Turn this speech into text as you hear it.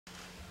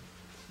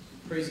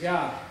Praise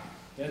God.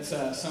 That's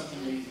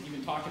something we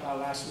even talked about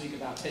last week,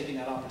 about taking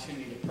that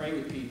opportunity to pray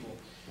with people.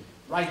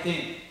 Right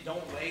then.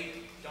 Don't wait.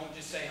 Don't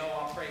just say, oh,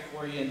 I'll pray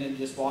for you, and then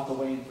just walk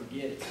away and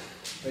forget it.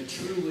 But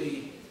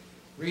truly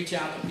reach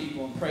out to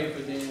people and pray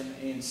for them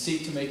and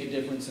seek to make a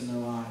difference in their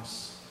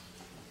lives.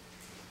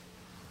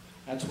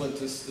 That's what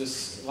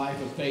this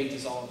life of faith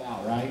is all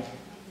about, right?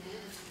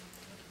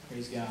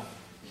 Praise God.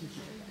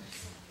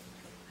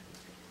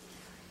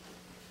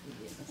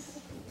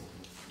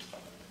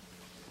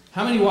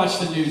 How many watched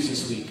the news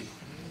this week?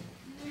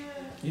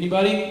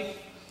 Anybody?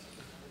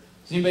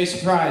 Is anybody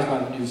surprised by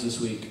the news this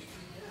week?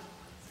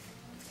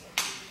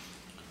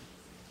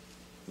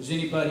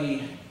 Did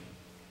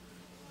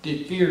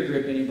fear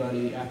grip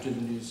anybody after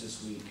the news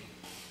this week?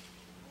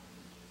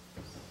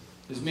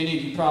 As many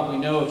of you probably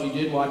know, if you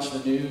did watch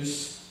the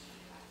news,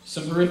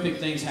 some horrific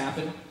things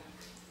happened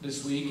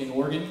this week in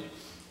Oregon.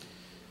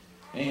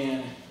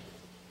 And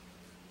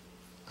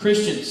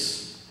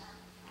Christians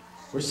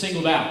were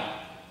singled out.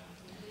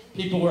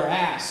 People were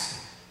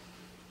asked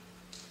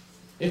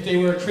if they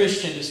were a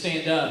Christian to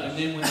stand up, and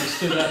then when they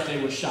stood up,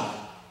 they were shot.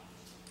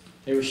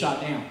 They were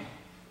shot down.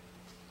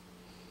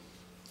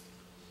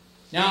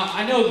 Now,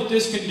 I know that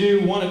this can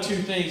do one of two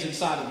things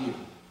inside of you.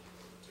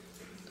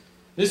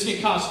 This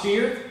can cause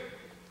fear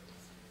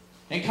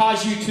and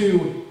cause you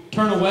to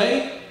turn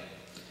away.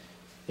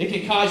 It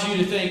can cause you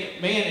to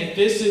think, man, if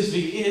this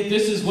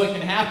is what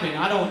can happen,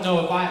 I don't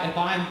know if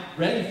I'm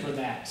ready for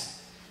that.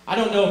 I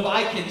don't know if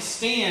I can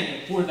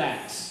stand for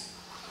that.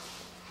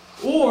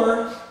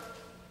 Or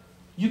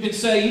you could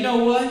say, you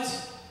know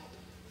what?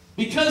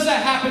 Because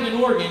that happened in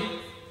Oregon,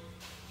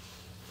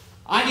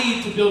 I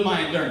need to build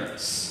my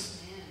endurance.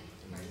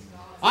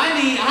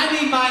 I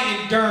need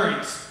my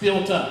endurance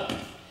built up.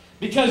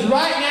 Because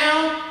right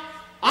now,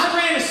 I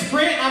ran a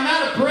sprint, I'm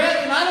out of breath,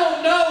 and I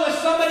don't know if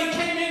somebody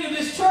came into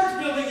this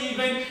church building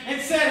even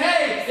and said,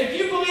 hey, if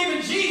you believe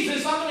in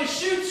Jesus, I'm going to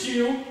shoot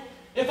you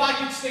if I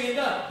can stand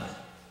up.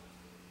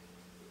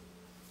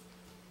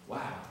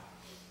 Wow.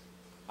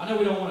 I know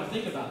we don't want to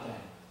think about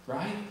that,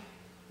 right?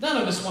 None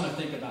of us want to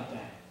think about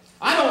that.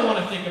 I don't want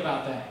to think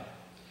about that.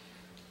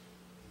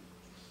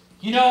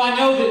 You know, I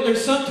know that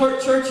there's some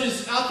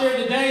churches out there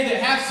today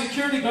that have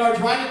security guards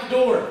right at the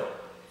door,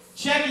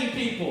 checking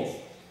people.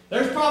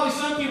 There's probably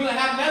some people that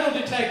have metal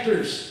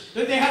detectors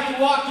that they have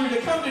to walk through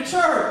to come to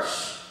church.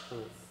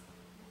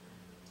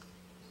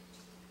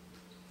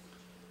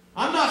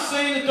 I'm not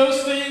saying that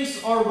those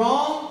things are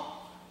wrong,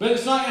 but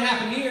it's not going to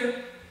happen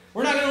here.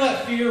 We're not going to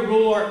let fear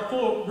rule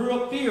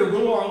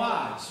our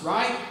lives,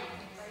 right?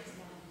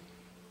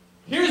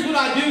 Here's what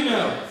I do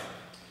know.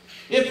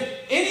 If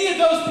any of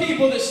those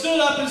people that stood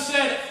up and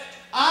said,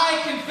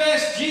 I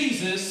confess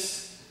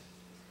Jesus,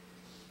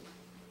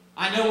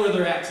 I know where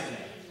they're at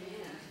today.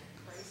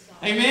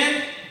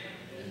 Amen?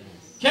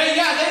 Okay,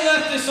 yeah, they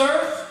left this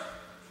earth.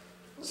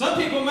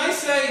 Some people may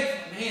say,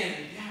 man,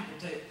 yeah,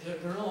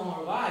 but they're no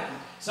longer alive.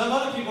 Some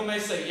other people may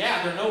say,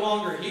 yeah, they're no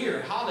longer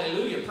here.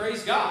 Hallelujah,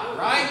 praise God,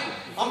 right?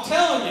 I'm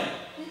telling you.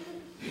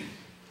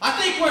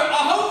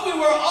 Hopefully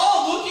we're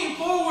all looking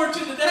forward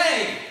to the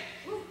day.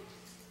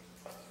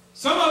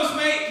 Some of us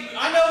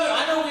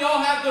I know we all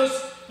have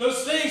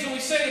those things that we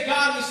say to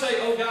God, and we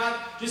say, oh God,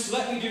 just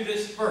let me do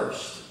this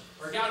first.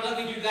 Or God, let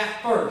me do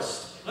that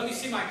first. Let me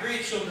see my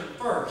grandchildren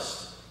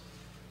first.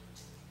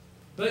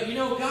 But you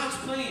know, God's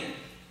plan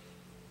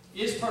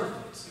is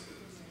perfect.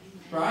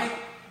 Right?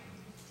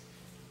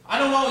 I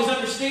don't always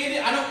understand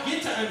it. I don't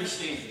get to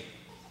understand it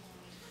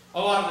a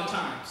lot of the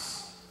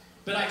times.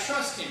 But I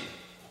trust Him.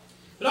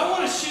 But I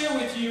want to share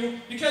with you,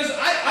 because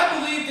I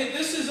believe that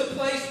this is a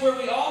place where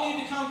we all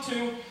need to come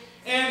to.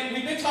 And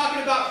we've been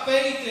talking about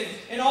faith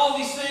and all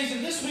these things.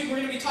 And this week we're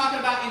going to be talking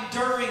about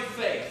enduring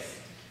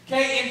faith.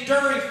 Okay?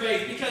 Enduring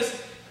faith. Because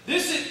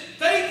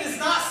faith is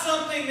not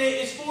something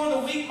that is for the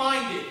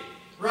weak-minded.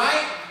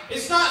 Right?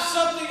 It's not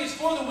something that's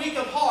for the weak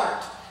of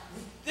heart.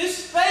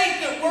 This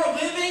faith that we're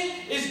living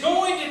is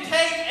going to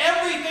take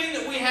everything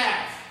that we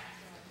have.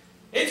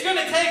 It's going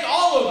to take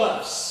all of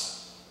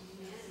us.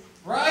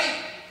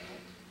 Right?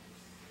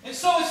 And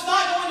so it's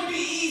not going to be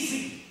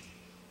easy.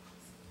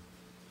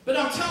 But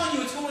I'm telling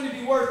you, it's going to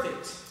be worth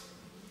it.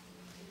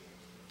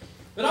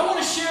 But I want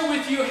to share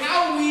with you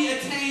how we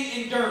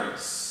attain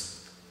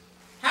endurance.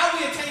 How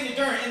we attain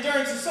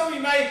endurance. And some of you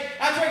may,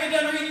 after I get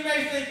done reading, you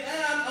may think,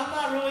 I'm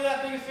not really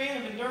that big a fan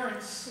of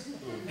endurance.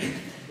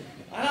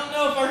 I don't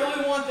know if I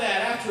really want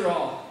that after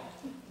all.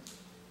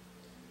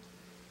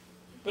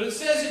 But it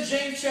says in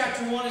James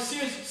chapter 1, it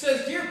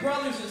says, Dear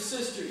brothers and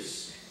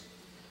sisters,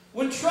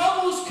 when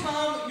troubles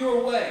come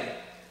your way,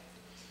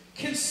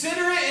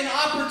 consider it an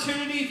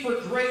opportunity for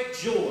great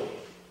joy.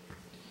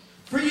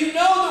 For you know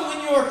that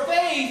when your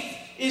faith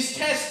is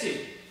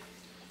tested,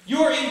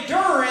 your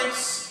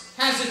endurance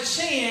has a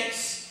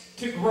chance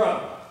to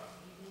grow.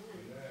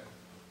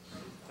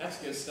 That's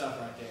good stuff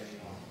right there,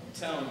 y'all. I'm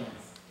telling you.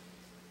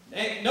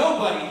 Ain't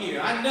nobody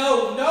here, I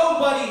know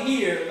nobody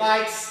here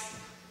likes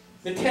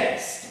the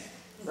test,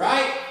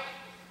 right?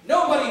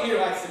 Nobody here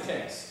likes the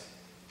test.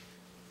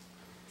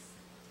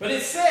 But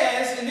it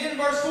says, and then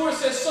verse 4, it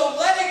says, so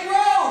let it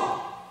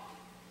grow.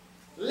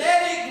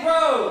 Let it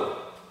grow.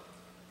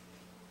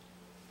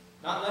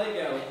 Not let it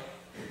go.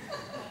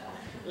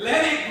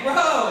 Let it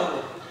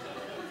grow.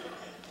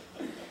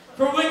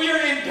 For when your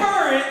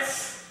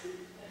endurance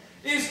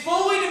is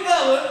fully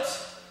developed,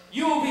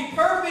 you will be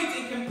perfect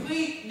and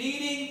complete,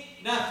 needing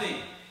nothing.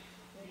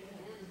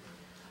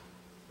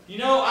 You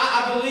know,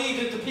 I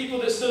believe that the people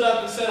that stood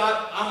up and said,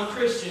 I'm a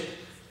Christian,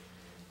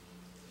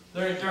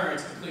 their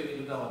endurance completely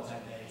developed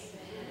that day.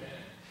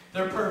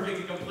 They're perfect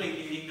and complete,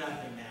 needing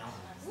nothing now.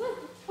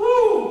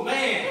 Woo,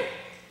 man.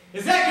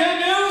 Is that good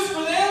news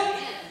for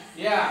them?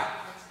 Yeah.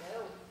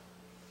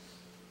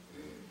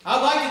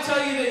 I'd like to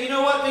tell you that, you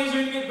know what, things are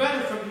going to get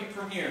better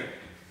from here.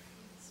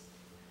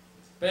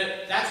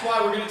 But that's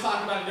why we're going to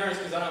talk about endurance,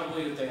 because I don't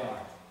believe that they are.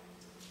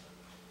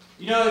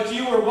 You know, if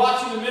you were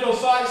watching the middle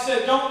side, it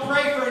said, don't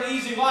pray for an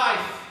easy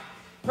life.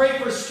 Pray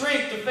for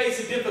strength to face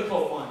a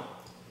difficult one.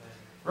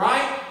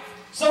 Right?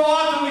 So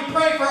often we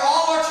pray for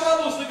all our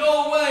troubles to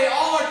go away,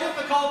 all our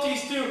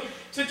difficulties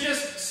to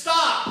just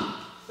stop.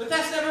 But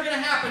that's never going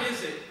to happen,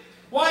 is it?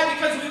 Why?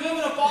 Because we live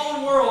in a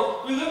fallen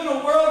world. We live in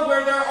a world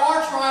where there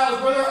are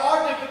trials, where there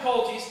are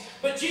difficulties.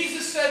 But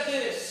Jesus said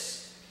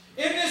this,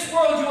 in this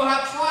world you will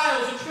have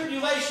trials and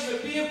tribulation,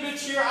 but be of good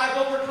cheer, I've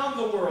overcome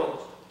the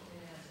world.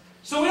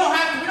 So we don't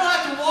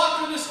have to walk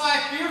through this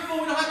life fearful.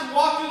 We don't have to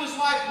walk through this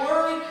life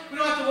worried. We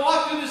don't have to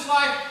walk through this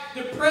life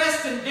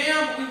depressed and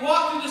down. But we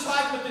walk through this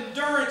life with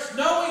endurance,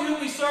 knowing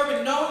who we serve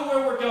and knowing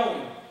where we're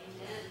going. Amen.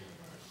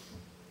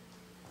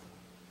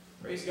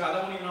 Praise God.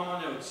 That wasn't even on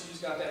my notes. You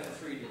just got that for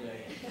free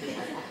today.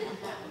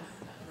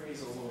 Praise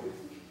the Lord.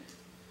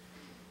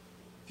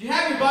 If you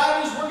have your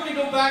Bibles, we're going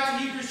to go back to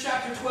Hebrews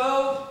chapter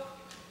 12.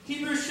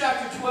 Hebrews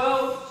chapter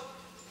 12.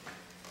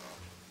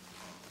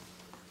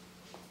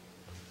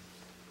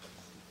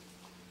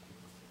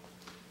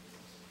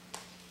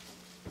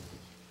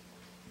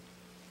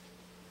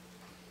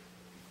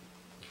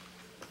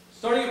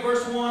 Starting at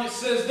verse 1, it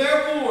says,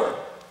 therefore,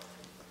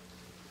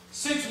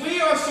 since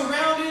we are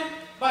surrounded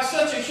by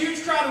such a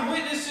huge crowd of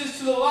witnesses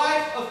to the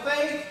life of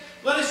faith,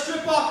 let us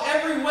strip off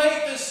every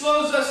weight that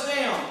slows us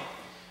down,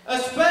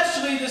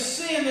 especially the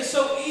sin that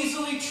so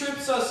easily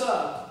trips us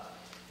up.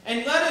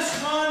 And let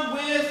us run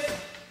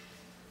with,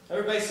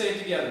 everybody say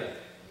it together,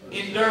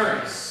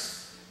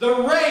 endurance. The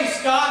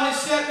race God has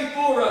set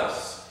before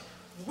us.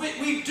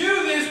 We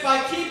do this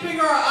by keeping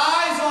our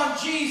eyes on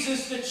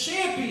Jesus, the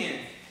champion.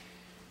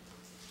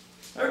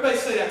 Everybody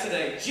say that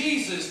today.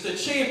 Jesus, the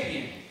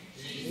champion.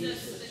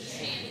 Jesus,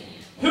 the champion.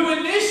 Who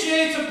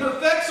initiates and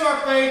perfects our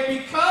faith.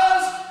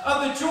 Because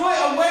of the joy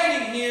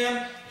awaiting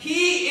him,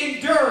 he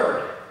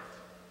endured.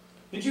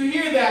 Did you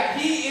hear that?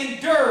 He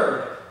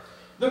endured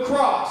the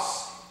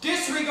cross,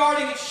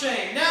 disregarding its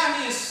shame. Now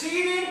he is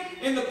seated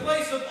in the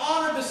place of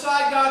honor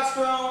beside God's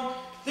throne.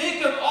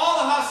 Think of all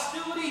the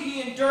hostility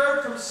he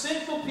endured from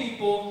sinful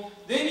people.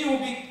 Then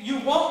you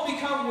won't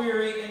become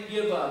weary and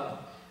give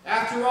up.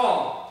 After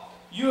all,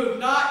 you have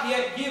not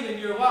yet given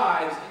your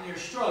lives in your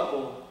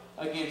struggle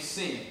against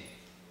sin.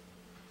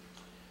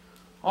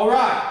 All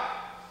right.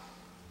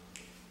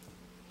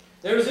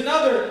 There's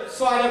another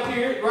slide up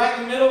here, right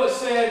in the middle. It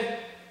said,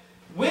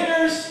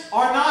 winners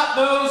are not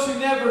those who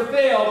never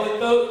fail, but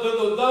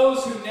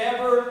those who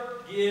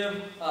never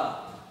give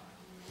up.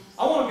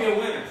 I want to be a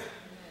winner.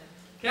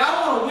 Okay,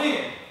 I want to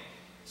win.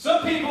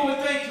 Some people would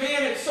think,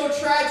 man, it's so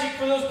tragic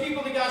for those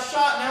people that got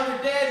shot and now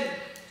they're dead. And,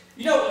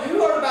 you know, who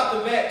heard about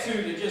the vet,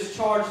 too, that just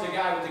charged the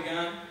guy with the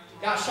gun?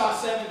 Got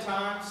shot 7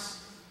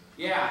 times.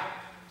 Yeah,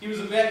 he was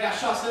a vet, got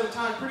shot 7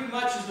 times. Pretty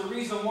much is the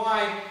reason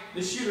why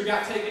the shooter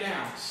got taken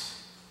out.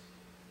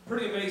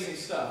 Pretty amazing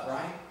stuff,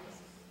 right?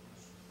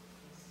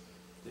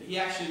 That he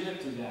actually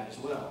lived through that as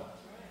well.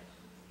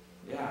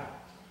 Yeah.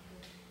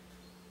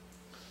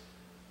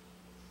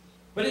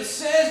 But it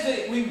says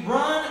that we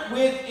run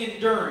with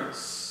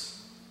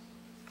endurance.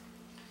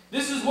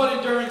 This is what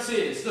endurance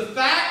is. The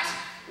fact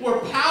or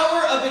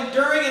power of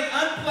enduring an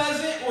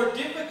unpleasant or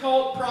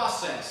difficult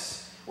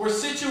process or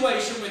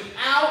situation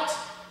without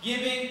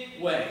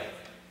giving way.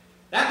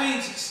 That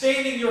means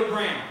standing your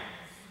ground.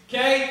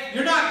 Okay?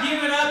 You're not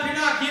giving up, you're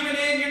not giving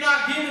in, you're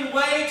not giving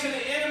way to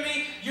the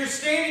enemy. You're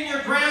standing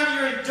your ground,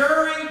 you're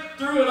enduring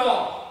through it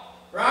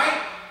all.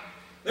 Right?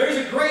 There's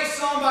a great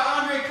song by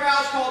Andre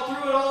Crouch called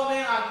Through It All,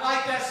 man. I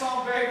like that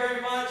song very,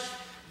 very much.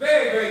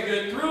 Very, very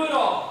good. Through it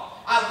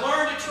all. I've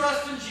learned to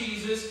trust in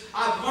Jesus.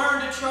 I've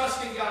learned to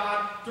trust in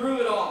God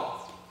through it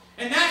all.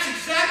 And that's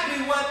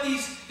exactly what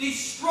these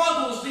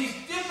struggles, these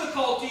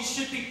difficulties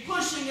should be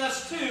pushing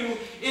us to,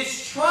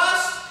 is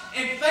trust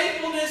and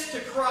faithfulness to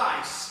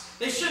Christ.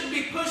 They shouldn't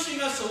be pushing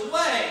us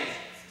away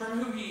from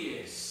who He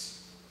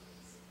is.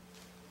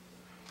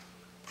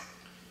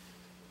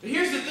 But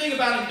here's the thing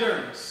about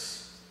endurance.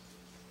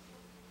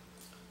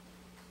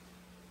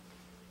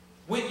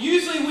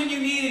 Usually when you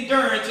need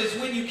endurance is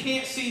when you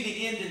can't see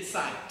the end in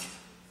sight.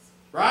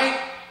 Right?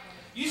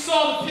 You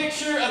saw the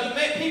picture of the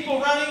people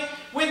running.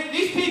 When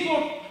these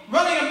people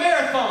running a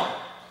marathon.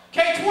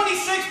 Okay,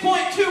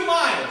 26.2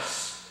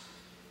 miles.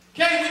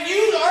 Okay, when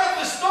you are at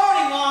the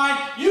starting line,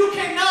 you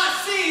cannot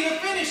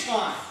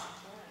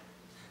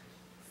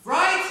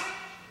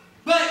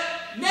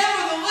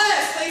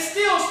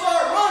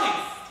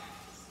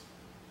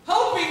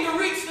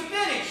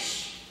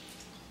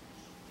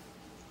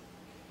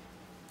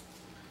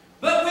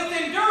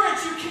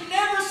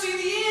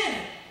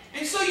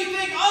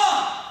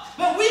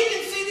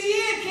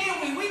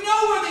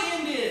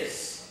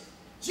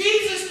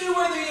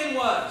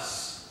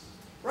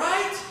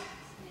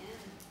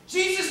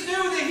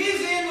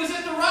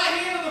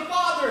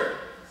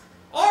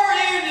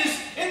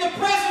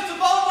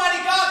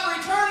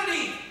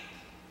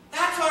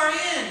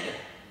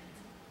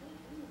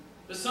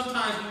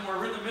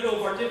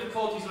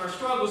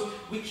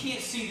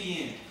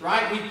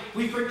right?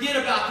 We forget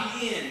about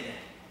the end.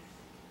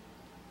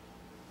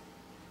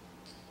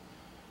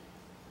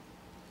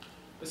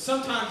 But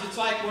sometimes it's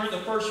like we're in the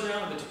first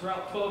round of a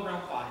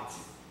 12-round fight.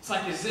 It's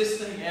like, is this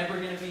thing ever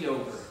going to be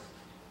over?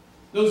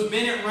 Those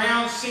minute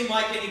rounds seem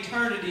like an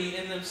eternity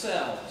in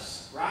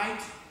themselves,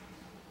 right?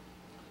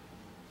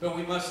 But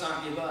we must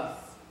not give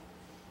up.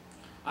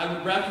 I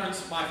would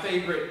reference my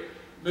favorite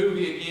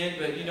movie again,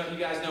 but you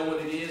guys know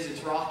what it is.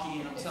 It's Rocky,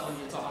 and I'm telling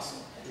you, it's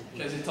awesome.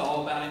 Because it's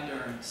all about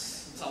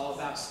endurance. It's all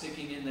about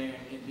sticking in there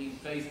and being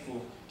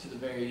faithful to the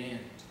very end.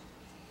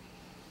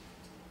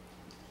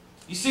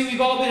 You see,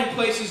 we've all been in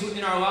places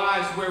in our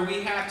lives where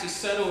we have to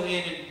settle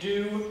in and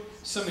do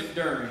some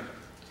enduring.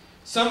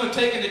 Some have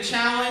taken the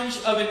challenge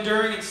of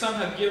enduring, and some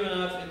have given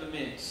up in the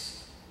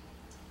midst.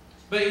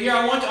 But here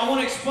I want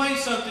to explain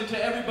something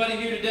to everybody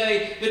here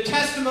today. The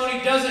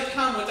testimony doesn't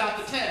come without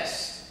the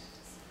test.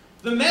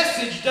 The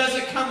message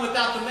doesn't come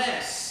without the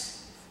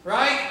mess.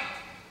 Right?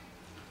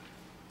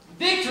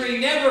 Victory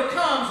never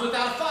comes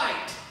without a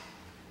fight.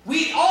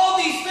 All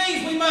these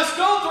things we must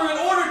go through in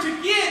order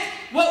to get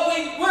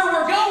where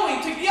we're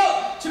going, to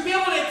be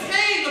able to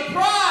attain the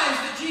prize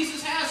that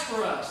Jesus has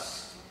for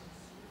us.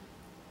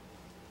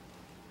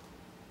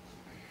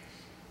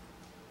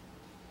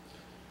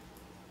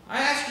 I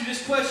ask you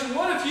this question: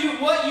 what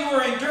if what you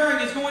are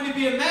enduring is going to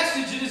be a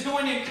message that is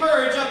going to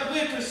encourage,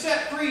 uplift, or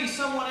set free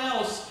someone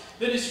else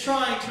that is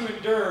trying to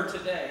endure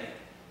today?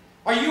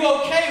 Are you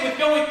okay with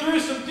going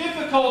through some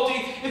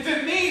difficulty if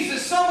it means that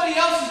somebody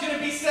else is going to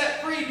be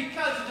set free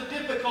because of the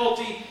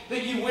difficulty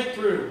that you went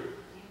through?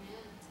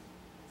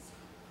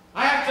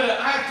 I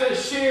have to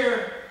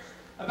share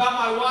about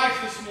my wife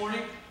this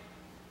morning.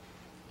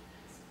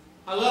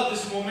 I love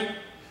this woman.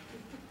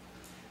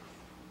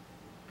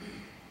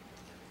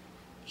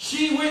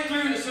 She went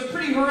through some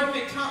pretty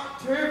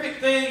horrific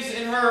things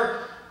in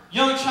her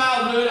young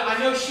childhood. I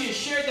know she has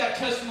shared that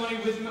testimony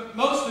with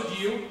most of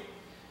you.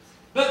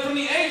 But from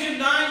the age of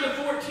 9 to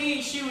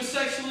 14, she was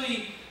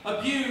sexually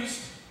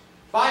abused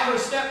by her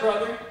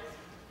stepbrother.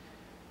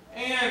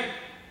 And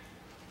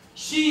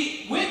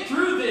she went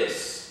through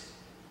this.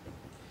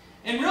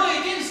 And really,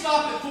 it didn't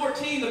stop at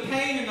 14, the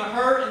pain and the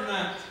hurt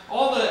and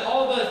all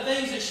the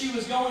things that she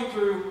was going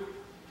through.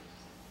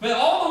 But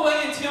all the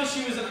way until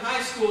she was in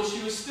high school,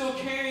 she was still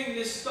carrying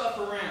this stuff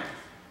around.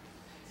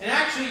 And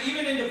actually,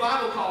 even into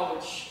Bible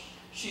college,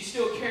 she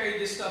still carried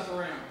this stuff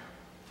around.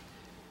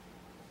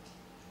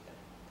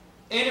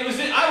 And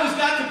I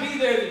got to be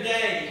there the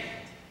day.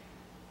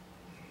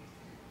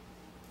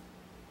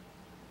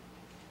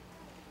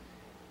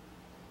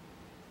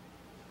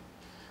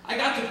 I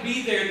got to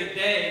be there the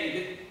day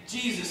that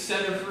Jesus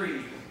set her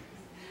free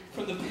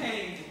from the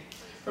pain,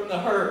 from the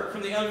hurt,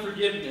 from the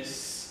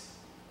unforgiveness,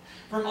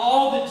 from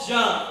all the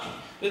junk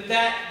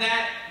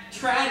that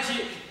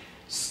tragic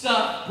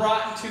stuff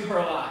brought into her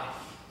life.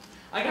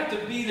 I got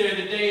to be there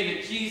the day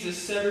that Jesus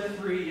set her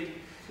free.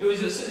 It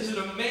was an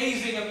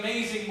amazing,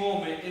 amazing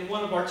moment in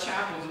one of our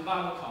chapels in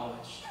Bible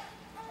college.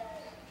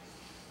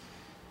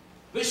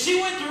 But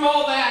she went through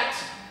all that,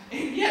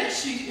 and yet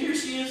here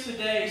she is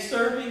today,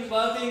 serving,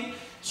 loving,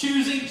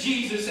 choosing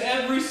Jesus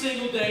every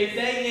single day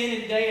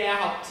in and day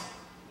out.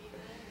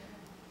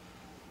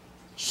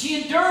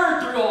 She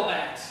endured through all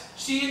that.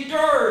 She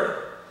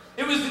endured.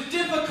 It was a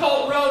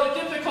difficult road, a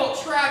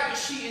difficult track, but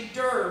she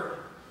endured.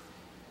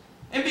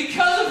 And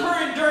because of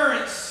her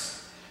endurance,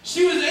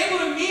 she was able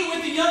to meet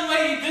with a young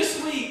lady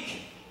this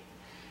week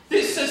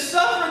that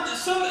suffered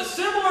some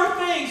similar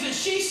things that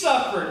she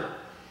suffered,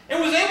 and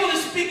was able to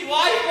speak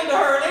life into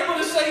her and able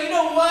to say, you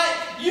know what?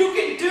 You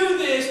can do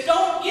this.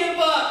 Don't give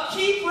up.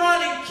 Keep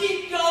running.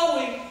 Keep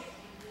going.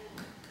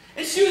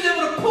 And she was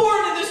able to pour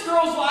into this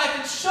girl's life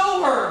and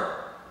show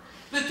her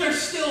that there's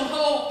still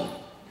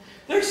hope.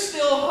 There's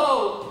still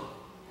hope.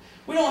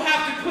 We don't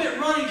have to quit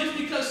running just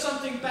because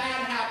something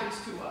bad happens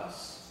to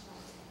us.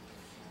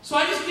 So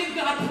I just give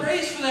God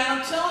praise for that.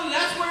 I'm telling you,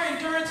 that's where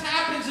endurance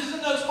happens, is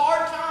in those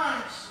hard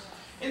times,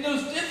 in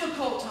those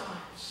difficult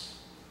times.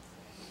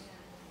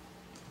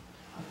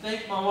 I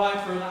thank my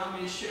wife for allowing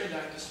me to share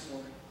that this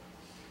morning,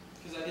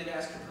 because I did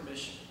ask her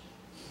permission.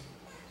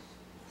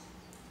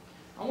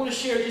 I want to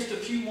share just a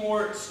few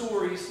more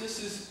stories.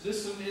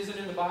 This one isn't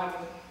in the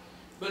Bible,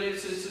 but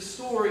it's a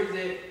story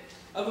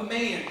of a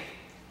man.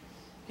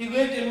 He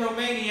lived in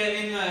Romania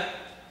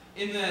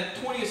in the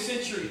 20th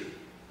century.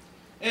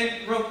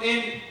 And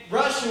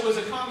Russia was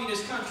a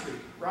communist country,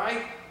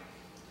 right?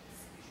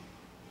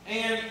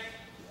 And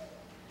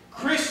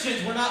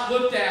Christians were not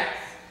looked at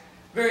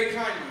very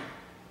kindly.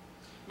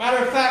 Matter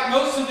of fact,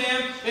 most of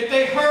them, if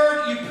they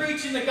heard you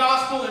preaching the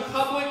gospel in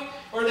public,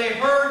 or they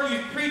heard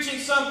you preaching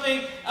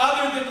something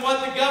other than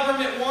what the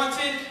government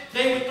wanted,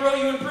 they would throw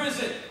you in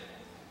prison.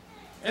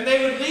 And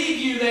they would leave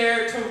you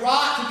there to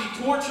rot, to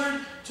be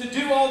tortured, to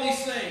do all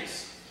these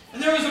things.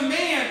 And there was a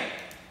man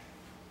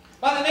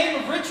by the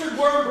name of Richard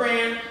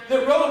Wurmbrand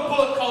that wrote a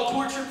book called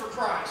Tortured for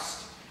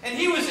Christ. And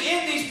he was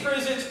in these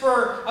prisons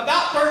for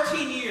about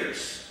 13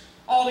 years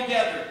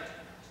altogether.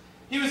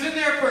 He was in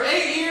there for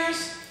 8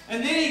 years,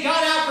 And then he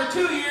got out for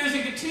 2 years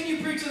and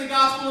continued preaching the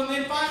gospel, and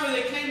then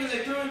finally they came and they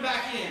threw him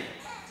back in.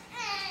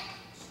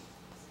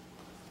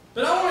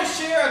 But I want to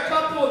share a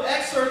couple of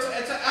excerpts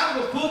out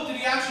of a book that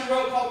he actually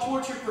wrote called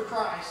Tortured for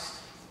Christ.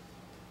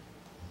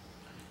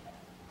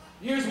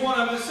 Here's one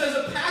of them. It says,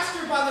 a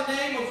pastor by the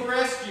name of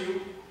Fortescue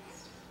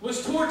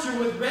was tortured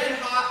with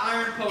red-hot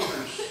iron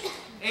pokers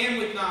and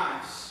with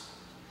knives.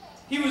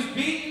 He was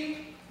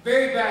beaten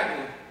very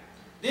badly.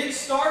 Then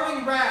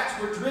starving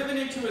rats were driven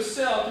into a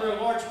cell through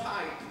a large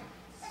pipe.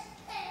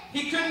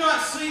 He could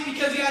not sleep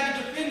because he had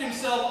to defend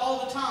himself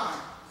all the time.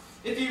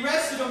 If he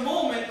rested a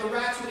moment, the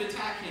rats would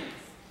attack him.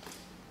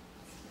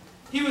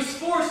 He was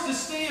forced to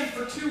stand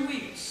for 2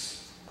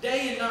 weeks,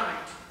 day and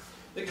night.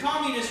 The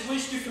communists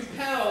wished to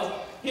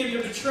compel him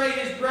to betray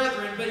his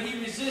brethren, but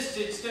he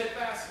resisted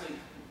steadfastly.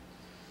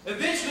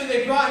 Eventually,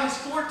 they brought his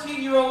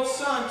 14-year-old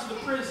son to the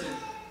prison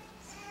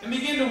and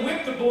began to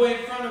whip the boy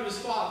in front of his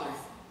father,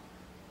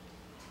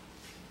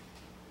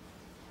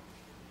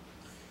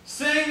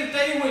 saying that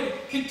they would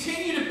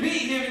continue to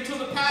beat him until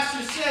the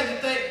pastor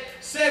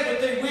said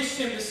what they wished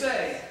him to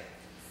say.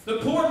 The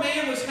poor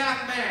man was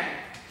half mad.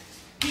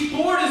 He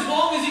bore it as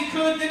long as he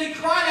could, then he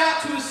cried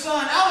out to his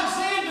son,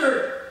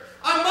 Alexander,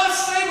 I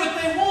must say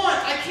what they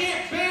want. I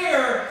can't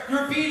bear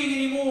your beating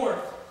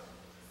anymore.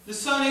 The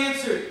son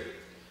answered,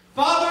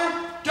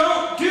 Father,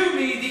 don't do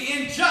me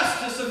the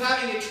injustice of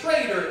having a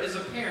traitor as a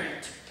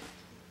parent.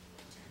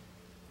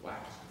 Wow.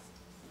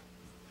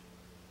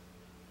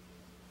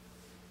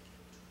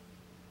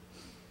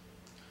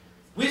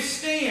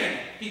 Withstand,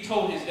 he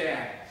told his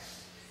dad.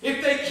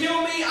 If they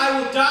kill me, I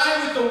will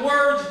die with the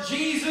words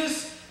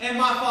Jesus and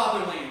my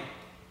fatherland.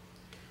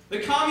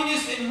 The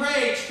communists,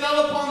 enraged,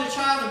 fell upon the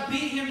child and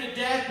beat him to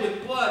death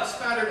with blood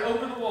spattered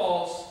over the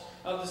walls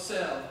of the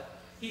cell.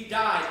 He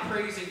died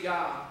praising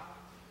God.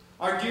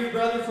 Our dear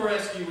brother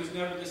Fortescue was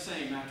never the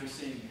same after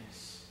seeing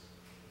this.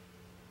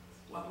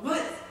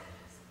 What?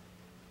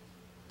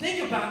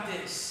 Think about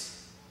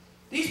this.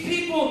 These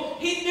people,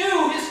 he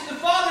knew, the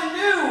father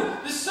knew,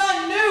 the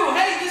son knew,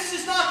 hey, this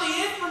is not the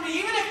end for me.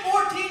 Even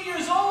at 14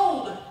 years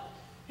old,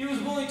 he was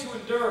willing to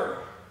endure.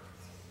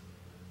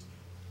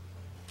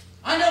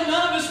 I know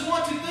none of us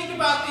want to think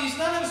about these.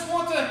 None of us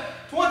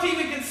want to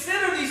even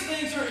consider these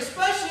things, or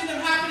especially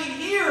them happening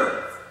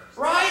here,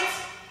 right?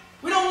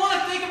 We don't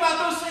want to think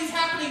about those things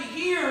happening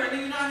here in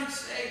the United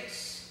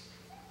States.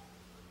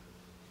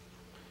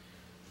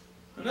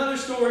 Another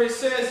story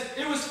says,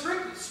 it was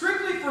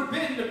strictly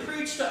forbidden to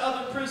preach to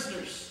other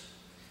prisoners,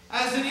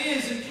 as it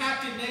is in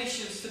captive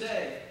nations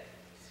today.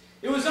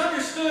 It was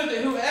understood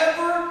that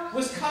whoever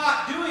was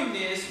caught doing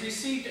this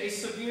received a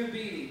severe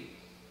beating.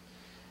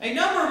 A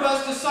number of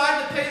us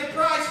decided to pay the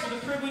price for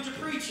the privilege of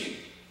preaching.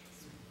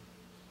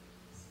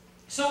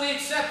 So we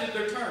accepted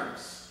their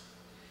terms.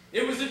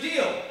 It was a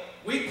deal.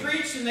 We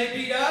preached and they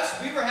beat us.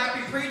 We were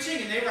happy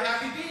preaching and they were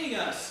happy beating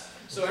us.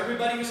 So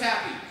everybody was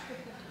happy.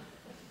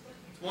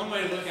 It's one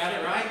way to look at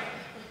it, right?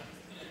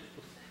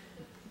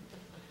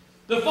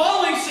 The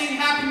following scene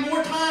happened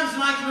more times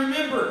than I can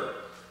remember.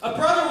 A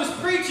brother was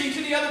preaching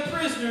to the other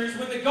prisoners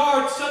when the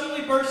guards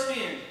suddenly burst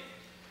in,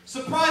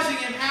 surprising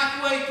him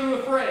halfway through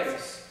a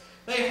phrase.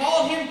 They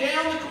hauled him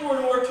down the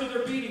corridor to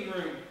their beating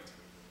room.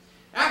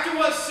 After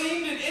what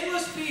seemed an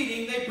endless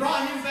beating, they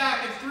brought him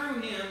back and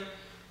threw him,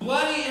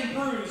 bloody and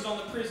bruised, on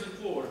the prison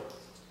floor.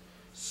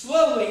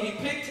 Slowly, he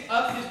picked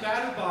up his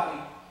battered body,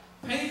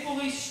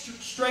 painfully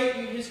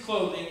straightened his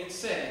clothing, and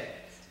said,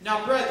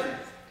 Now, brethren,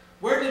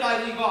 where did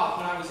I leave off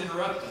when I was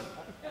interrupted?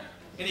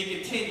 And he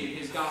continued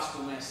his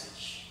gospel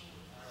message.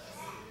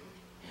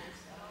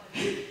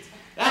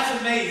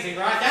 That's amazing,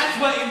 right? That's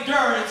what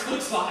endurance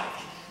looks like,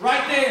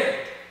 right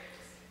there.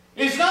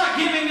 It's not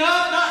giving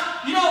up,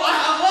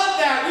 I love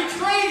that. We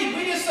traded.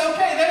 We just,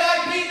 okay, they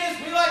like beating us.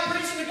 We like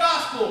preaching the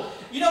gospel.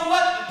 You know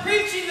what?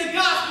 Preaching the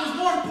gospel is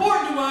more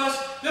important to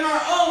us than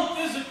our own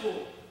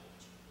physical.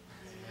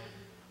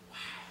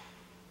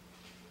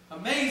 Wow.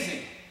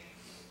 Amazing.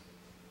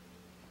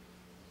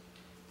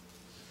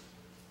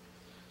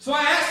 So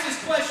I asked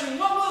this question,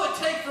 what will it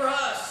take for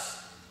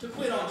us to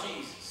quit on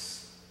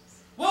Jesus?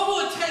 What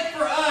will it take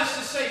for us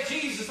to say,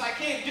 Jesus, I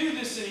can't do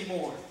this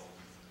anymore?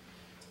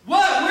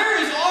 Where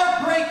is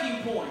our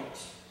breaking point?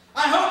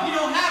 I hope you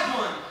don't have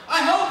one.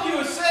 I hope you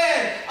have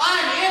said,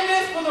 I'm in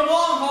this for the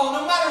long haul.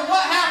 No matter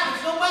what happens,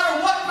 no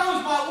matter what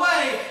comes my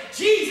way,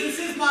 Jesus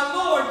is my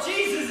Lord.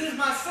 Jesus is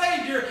my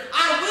Savior.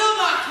 I will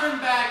not turn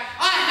back.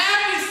 I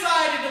have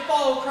decided to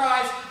follow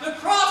Christ. The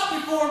cross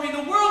before me,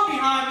 the world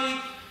behind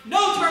me.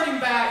 No turning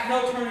back,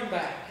 no turning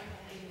back.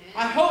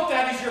 I hope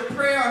that is your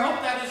prayer. I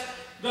hope that is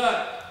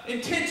the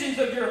intentions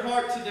of your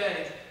heart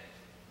today.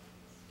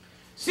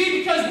 See,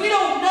 because we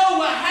don't know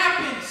what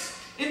happens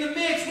in the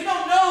mix. We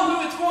don't know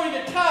who it's going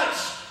to touch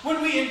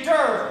when we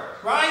endure,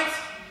 right?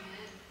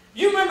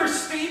 You remember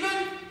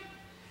Stephen?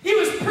 He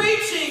was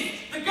preaching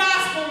the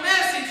gospel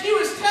message. He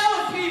was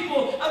telling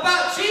people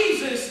about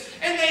Jesus,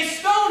 and they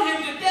stoned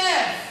him to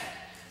death.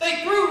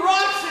 They threw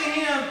rocks at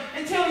him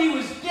until he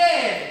was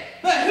dead.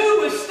 But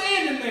who was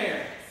standing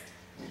there?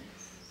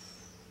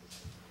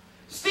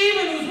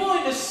 Stephen was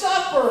willing to suffer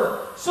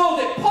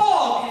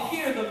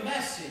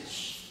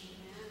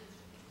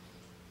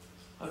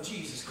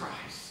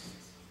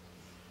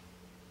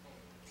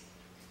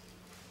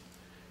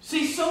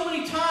See, so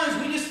many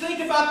times we just think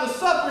about the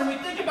suffering, we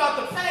think about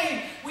the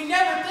pain. We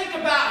never think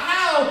about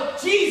how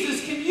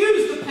Jesus can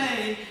use the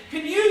pain,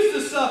 can use the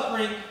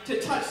suffering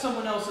to touch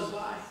someone else's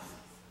life.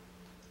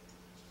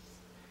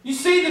 You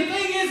see, the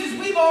thing is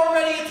we've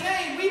already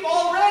attained. We've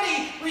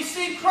already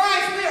received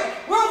Christ.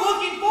 We're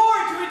looking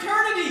forward to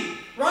eternity,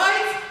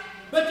 right?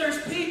 But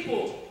there's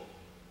people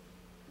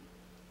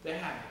that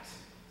haven't.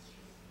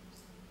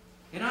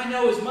 And I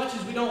know as much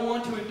as we don't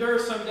want to endure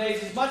some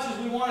days, as much as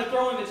we want to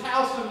throw in the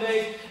towel some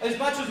days, as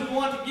much as we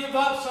want to give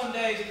up some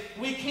days,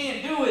 we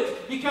can't do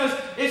it because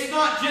it's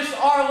not just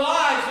our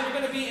lives that are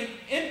going to be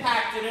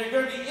impacted and are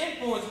going to be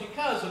influenced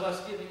because of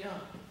us giving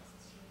up.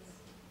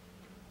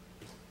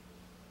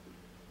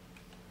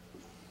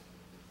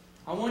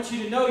 I want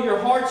you to know your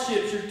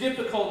hardships, your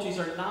difficulties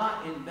are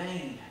not in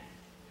vain.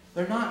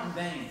 They're not in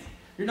vain.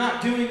 You're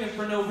not doing them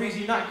for no reason.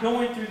 You're not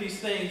going through these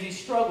things, these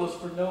struggles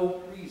for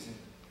no reason.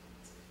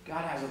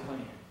 God has a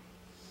plan.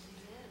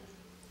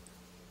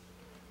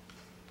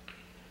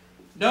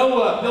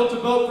 Noah built a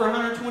boat for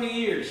 120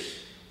 years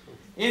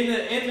in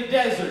the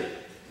desert,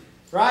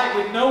 right?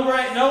 With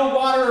no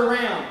water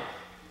around.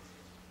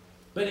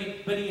 But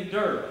he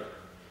endured.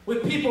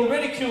 With people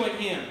ridiculing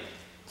him,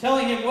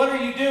 telling him, "What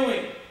are you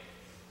doing?"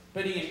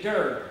 But he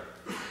endured.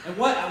 And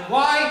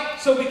why?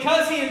 So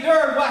because he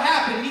endured, what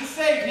happened? He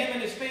saved him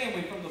and his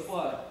family from the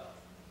flood.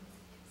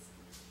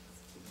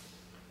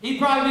 He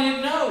probably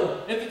didn't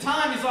know. At the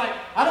time, he's like,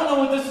 "I don't know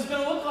what this is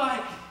going to look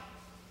like."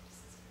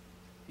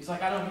 He's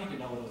like, "I don't need to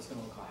know what it's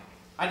going to look like.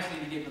 I just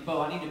need to get in the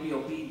boat. I need to be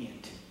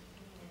obedient."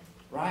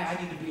 Right?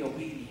 I need to be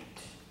obedient.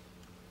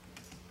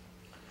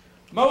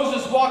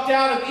 Moses walked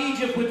out of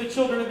Egypt with the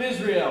children of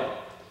Israel.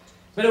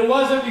 But it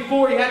wasn't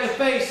before he had to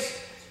face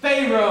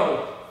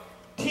Pharaoh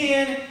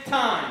 10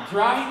 times,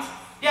 right?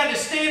 He had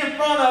to stand in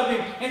front of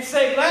him and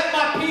say, "Let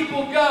my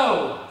people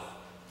go."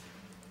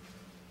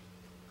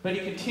 But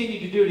he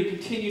continued to do it. He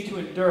continued to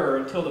endure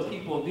until the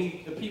people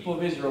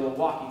of Israel were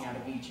walking out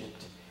of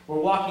Egypt. Were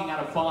walking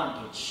out of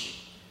bondage.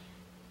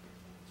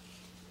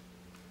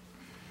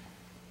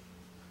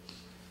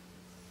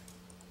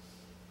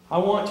 I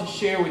want to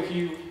share with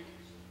you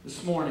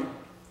this morning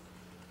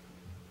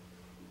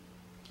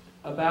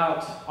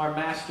about our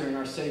Master and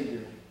our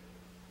Savior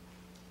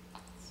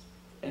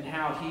and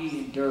how He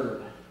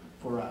endured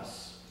for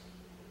us.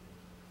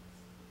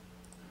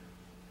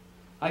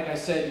 Like I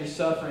said, your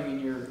suffering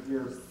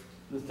and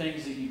the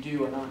things that you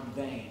do are not in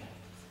vain.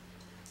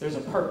 There's a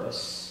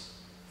purpose.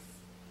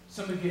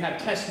 Some of you have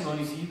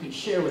testimonies that you can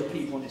share with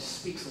people and it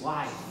speaks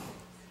life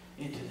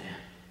into them.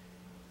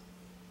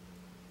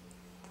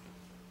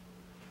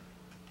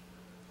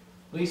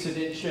 Lisa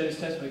didn't share this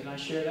testimony. Can I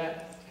share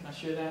that? Can I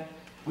share that?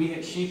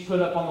 She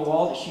put up on the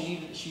wall that she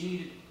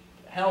needed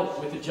help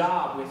with a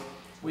job,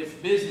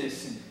 with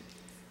business. And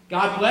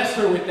God blessed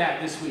her with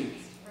that this week.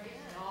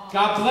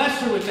 God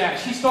blessed her with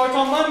that. She starts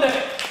on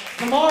Monday.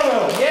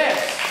 Tomorrow,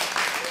 yes.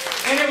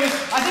 And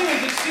I think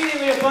it was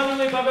exceedingly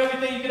abundantly above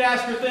everything you could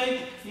ask or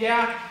think.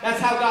 Yeah,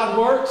 that's how God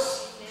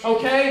works.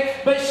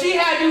 Okay? But she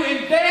had to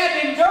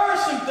endure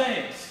some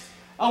things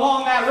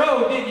along that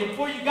road, didn't you?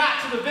 Before you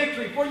got to the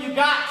victory, before you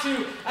got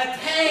to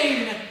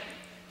attain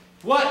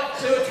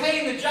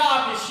the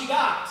job that she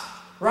got.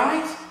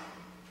 Right?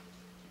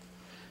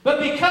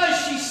 But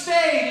because she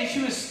stayed and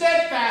she was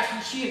steadfast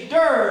and she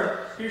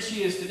endured, here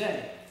she is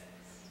today.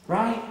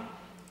 Right? I'm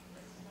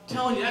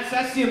telling you,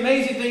 that's the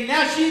amazing thing.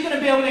 Now she's going to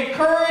be able to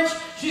encourage,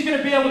 she's going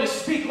to be able to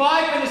speak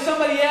life into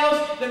somebody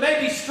else that may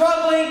be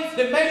struggling,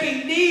 that may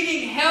be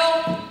needing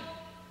help,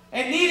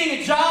 and needing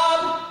a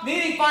job,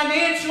 needing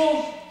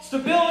financial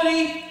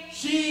stability.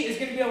 She is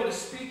going to be able to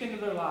speak into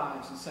their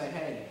lives and say,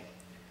 "Hey,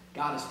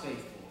 God is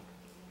faithful.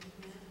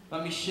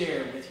 Let me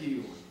share with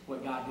you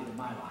what God did in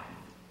my life."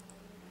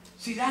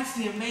 See, that's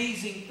the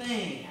amazing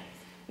thing,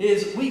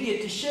 is we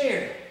get to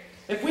share.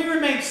 If we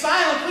remain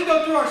silent, if we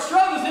go through our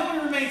struggles, then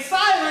we remain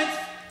silent,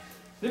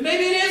 then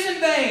maybe it is in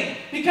vain.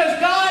 Because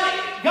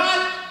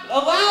God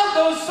allowed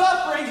those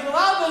sufferings and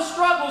allowed those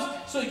struggles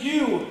so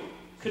you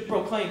could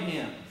proclaim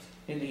Him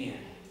in the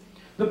end.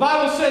 The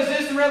Bible says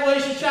this in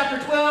Revelation chapter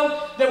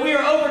 12, that we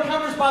are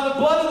overcomers by the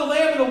blood of the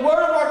Lamb and the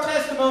word of our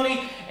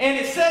testimony. And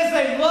it says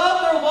they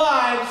loved their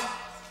lives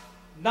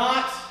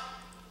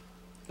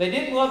they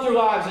didn't love their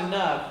lives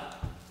enough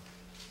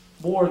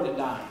more than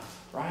dying,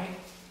 right?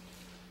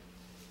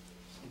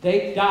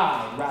 They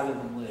died rather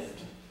than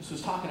lived. This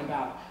was talking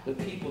about the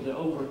people that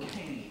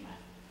overcame.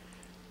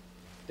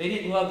 They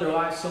didn't love their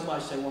lives so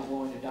much they weren't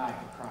willing to die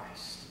for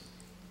Christ.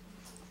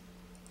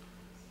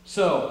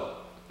 So,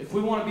 if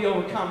we want to be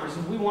overcomers,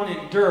 if we want to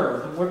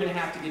endure, then we're going to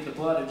have to get the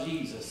blood of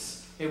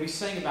Jesus. And we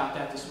sang about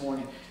that this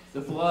morning.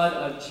 The blood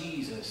of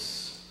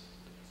Jesus.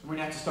 And we're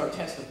going to have to start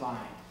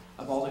testifying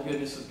of all the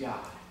goodness of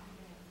God.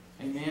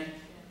 Amen? Amen.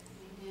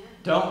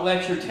 Don't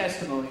let your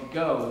testimony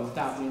go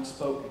without being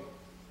spoken.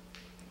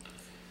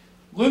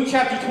 Luke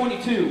chapter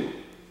 22.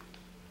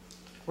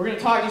 We're going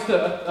to talk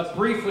just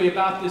briefly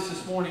about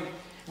this morning.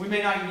 We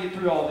may not even get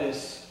through all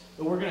this,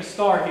 but we're going to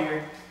start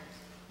here.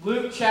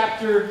 Luke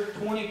chapter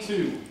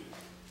 22.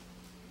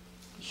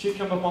 It should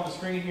come up on the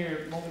screen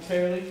here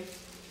momentarily.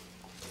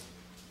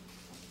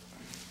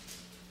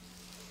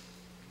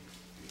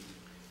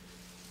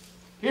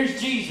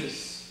 Here's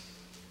Jesus.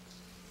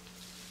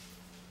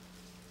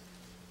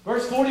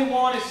 Verse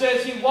 41, it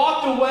says, He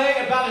walked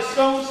away about a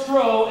stone's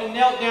throw and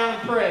knelt down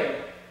and prayed.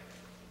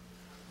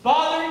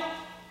 Father,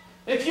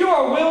 if you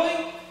are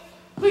willing,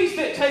 please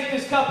take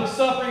this cup of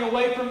suffering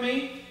away from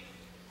me.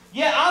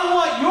 Yet I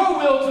want your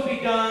will to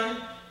be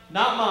done,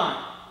 not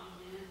mine.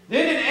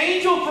 Then an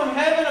angel from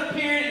heaven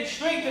appeared and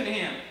strengthened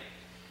him.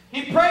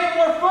 He prayed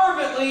more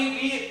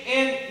fervently,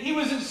 and he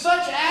was in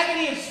such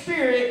agony of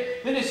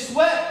spirit that his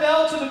sweat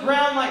fell to the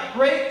ground like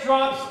great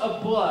drops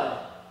of blood.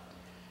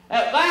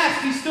 At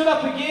last he stood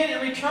up again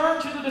and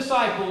returned to the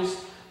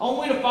disciples,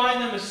 only to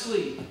find them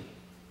asleep,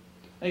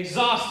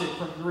 exhausted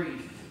from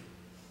grief.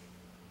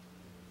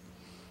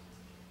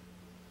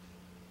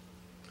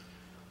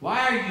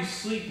 Why are you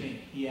sleeping?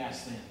 He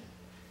asked them.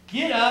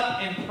 Get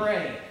up and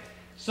pray,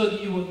 so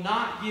that you will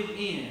not give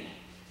in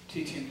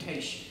to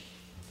temptation.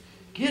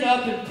 Get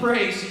up and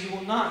pray so you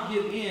will not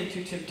give in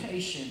to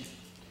temptation.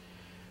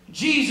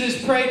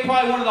 Jesus prayed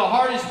probably one of the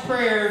hardest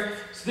prayers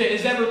that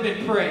has ever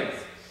been prayed.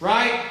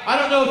 Right? I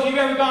don't know if you've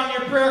ever gone in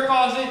your prayer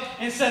closet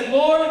and said,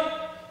 Lord,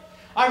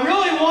 I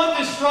really want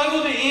this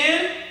struggle to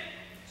end,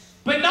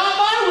 but not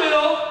my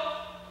will,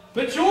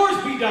 but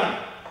yours be done.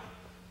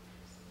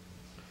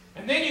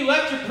 And then you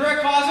left your prayer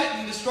closet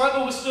and the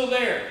struggle was still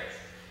there.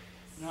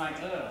 You're like,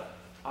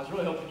 I was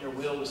really hoping your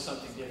will was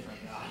something different,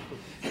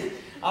 God.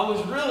 I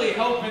was really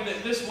hoping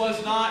that this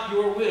was not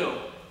your will.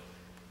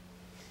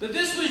 But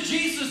this was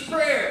Jesus'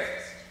 prayer.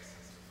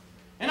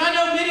 And I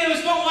know many of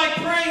us don't like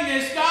praying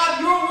this.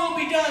 God, your will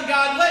be done.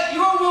 God, let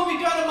your will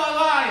be done in my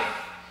life.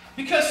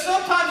 Because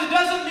sometimes it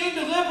doesn't mean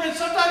deliverance.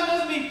 Sometimes it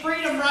doesn't mean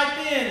freedom right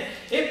then.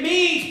 It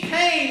means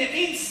pain. It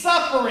means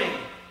suffering.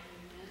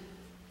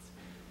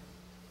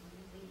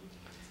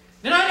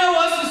 And I know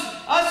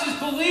us as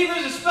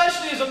believers,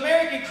 especially as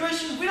American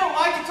Christians, we don't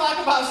like to talk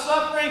about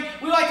suffering.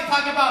 We like to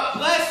talk about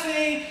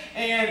blessing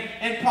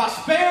and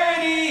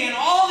prosperity and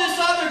all this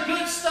other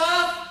good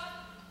stuff.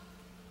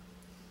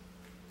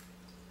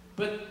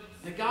 But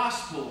the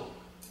gospel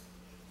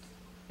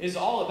is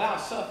all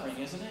about suffering,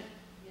 isn't it?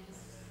 Yes.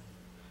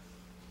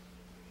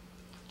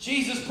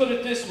 Jesus put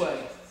it this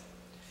way.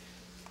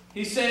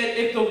 He said,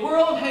 if the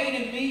world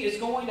hated me, it's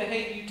going to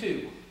hate you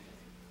too.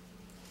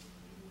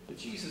 But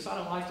Jesus, I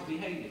don't like to be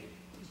hated.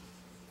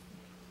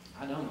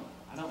 I don't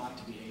like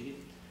to be hated.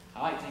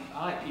 I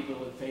like people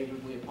to look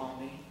favorably upon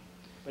me.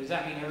 But does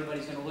that mean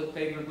everybody's going to look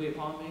favorably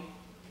upon me?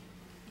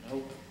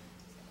 Nope.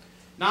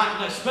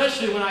 Not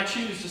especially when I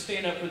choose to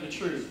stand up for the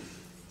truth.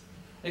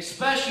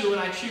 Especially when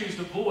I choose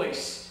to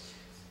voice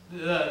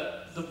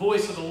the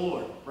voice of the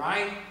Lord,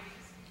 right?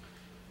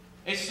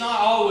 It's not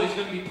always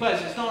going to be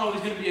pleasant. It's not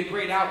always going to be a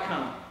great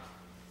outcome.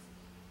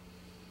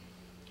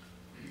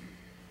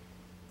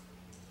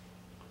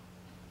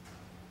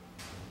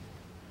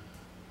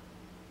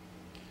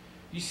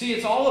 You see,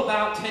 it's all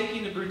about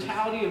taking the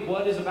brutality of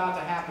what is about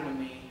to happen to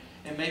me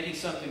and making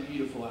something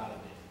beautiful out of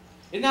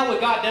it. Isn't that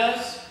what God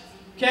does?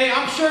 Okay,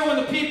 I'm sure when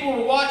the people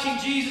were watching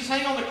Jesus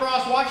hang on the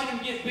cross, watching him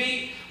get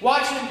beat,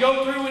 watching him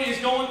go through what he's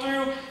going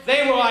through,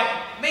 they were like,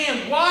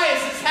 man, why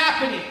is this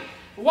happening?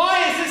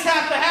 Why does this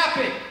have to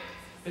happen?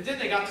 But then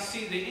they got to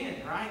see the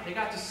end, right? They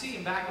got to see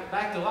him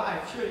back to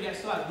life. Sure, he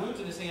still had wounds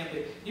in his hand,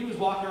 but he was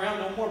walking around,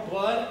 no more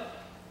blood.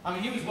 I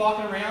mean, he was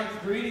walking around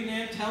greeting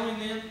them, telling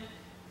them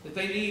that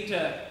they need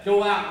to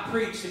go out and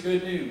preach the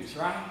good news,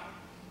 right?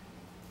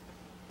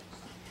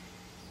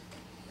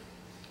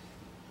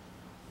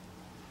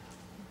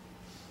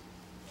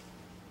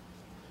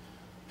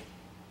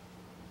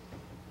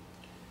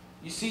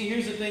 You see,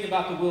 here's the thing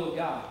about the will of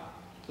God.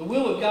 The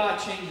will of God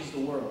changes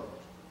the world.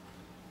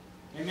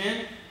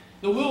 Amen?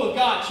 The will of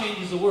God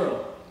changes the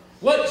world.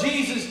 What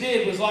Jesus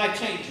did was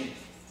life-changing.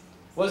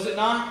 Was it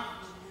not?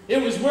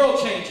 It was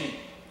world-changing.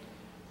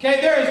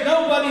 Okay, there is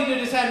nobody that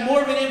has had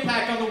more of an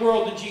impact on the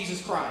world than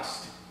Jesus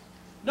Christ.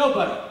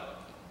 Nobody.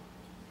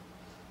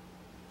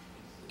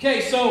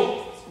 Okay,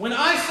 so when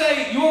I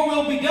say, your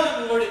will be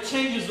done, Lord, it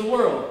changes the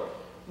world.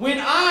 When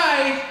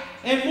I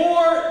am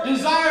more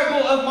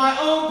desirable of my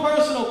own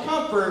personal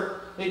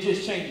comfort, it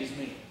just changes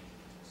me.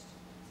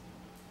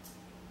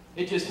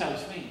 It just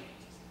helps me.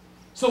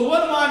 So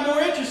what am I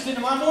more interested in?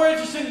 Am I more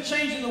interested in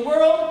changing the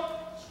world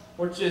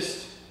or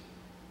just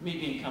me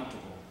being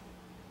comfortable?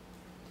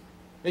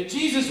 If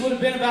Jesus would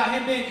have been about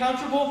him being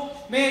comfortable,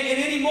 man, at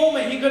any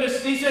moment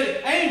he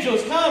said,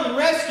 angels, come and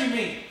rescue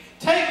me.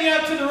 Take me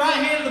up to the right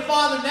hand of the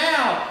Father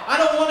now. I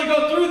don't want to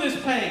go through this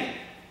pain.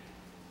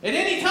 At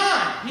any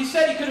time, he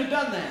said he could have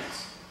done that.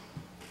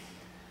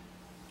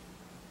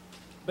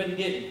 But he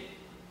didn't.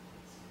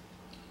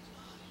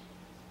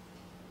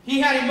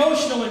 He had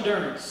emotional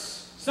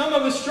endurance. Some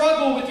of us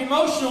struggle with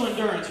emotional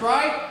endurance,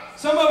 right?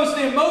 Some of us,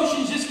 the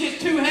emotions just get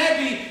too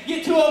heavy,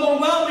 get too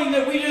overwhelming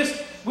that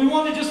we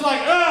want to just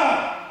like,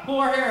 pull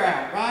our hair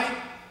out, right?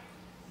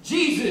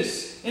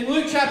 Jesus, in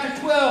Luke chapter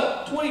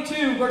 12,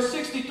 22, verse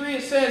 63,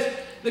 it says,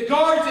 the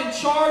guards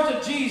in charge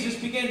of Jesus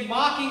began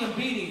mocking and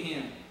beating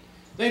him.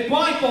 They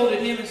blindfolded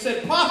him and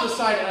said, "Prophesy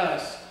to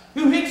us.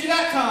 Who hit you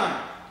that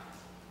time?"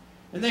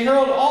 And they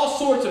hurled all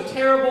sorts of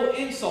terrible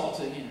insults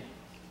at him.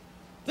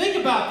 Think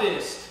about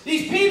this.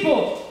 These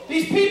people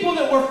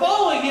that were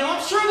following him,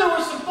 I'm sure there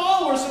were some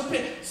followers,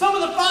 some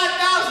of the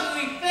 5,000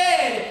 we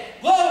fed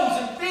loaves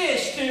and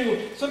fish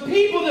to, some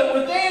people that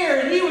were there,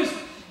 and he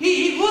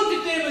looked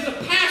at them as a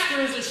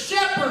pastor, as a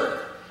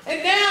shepherd.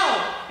 And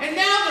now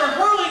they're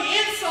hurling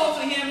insults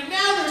at him, and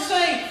now they're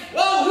saying,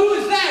 "Oh, who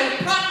is that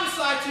who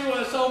prophesied to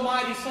us,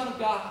 Almighty Son of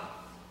God?"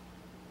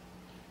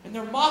 And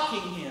they're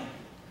mocking him.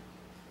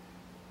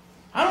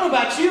 I don't know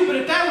about you, but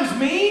if that was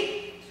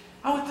me,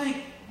 I would think,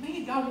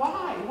 "Man, God,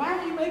 why? Why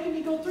are you making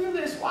me go through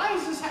this? Why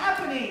is this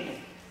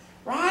happening?"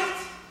 Right?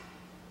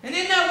 And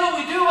isn't that what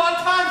we do a lot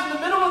of times in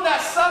the middle of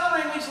that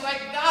suffering? We're just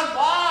like, "God,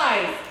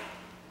 why?"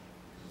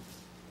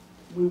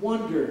 We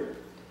wonder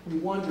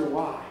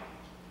why.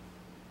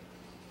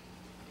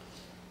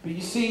 But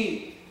you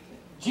see,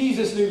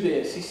 Jesus knew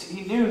this.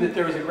 He knew that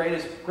there was a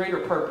greater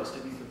purpose to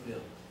be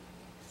fulfilled.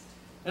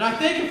 And I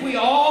think if we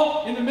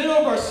all, in the middle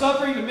of our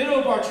suffering, in the middle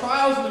of our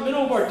trials, in the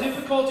middle of our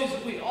difficulties,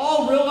 if we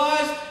all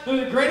realize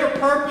there's a greater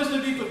purpose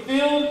to be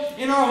fulfilled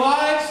in our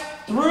lives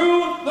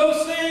through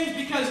those things,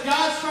 because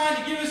God's trying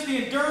to give us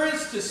the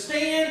endurance to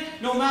stand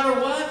no matter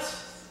what,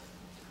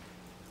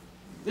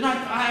 then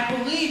I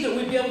believe that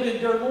we'd be able to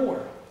endure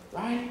more,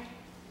 right?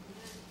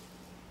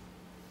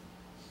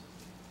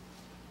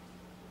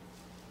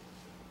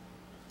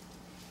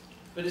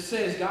 But it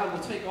says God will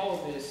take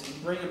all of this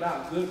and bring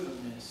about good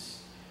from this.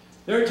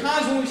 There are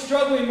times when we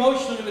struggle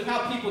emotionally with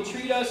how people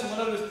treat us and what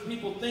other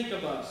people think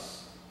of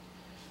us.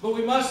 But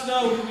we must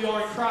know who we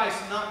are in Christ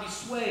and not be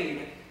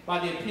swayed by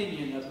the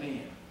opinion of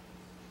man.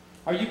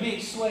 Are you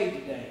being swayed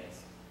today?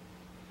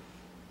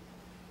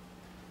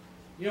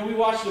 You know, we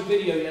watched a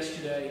video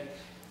yesterday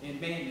in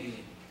band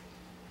meeting.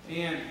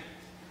 And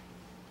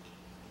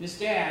this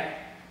dad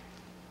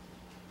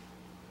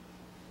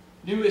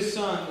knew his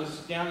son was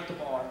down at the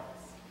bar.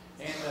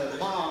 And the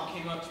mom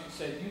came up to him and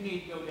said, "You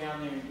need to go down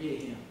there and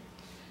get him.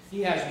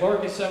 He has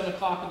work at 7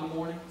 o'clock in the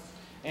morning,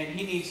 and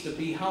he needs to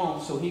be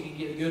home so he can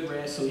get a good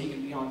rest so he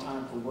can be on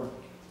time for work."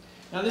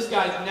 Now this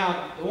guy,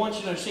 I want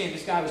you to understand,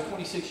 this guy was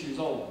 26 years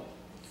old.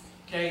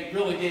 Okay,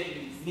 really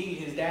didn't need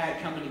his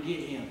dad coming to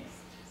get him.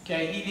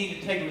 Okay, he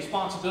needed to take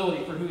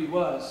responsibility for who he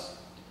was.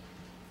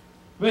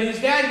 But his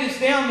dad gets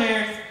down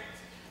there,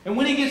 and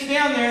when he gets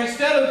down there,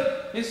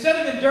 instead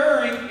of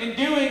enduring and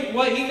doing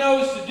what he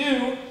knows to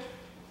do,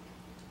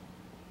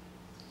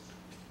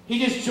 he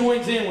just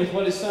joins in with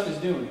what his son is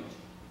doing.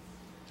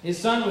 His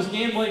son was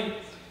gambling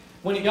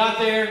when he got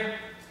there,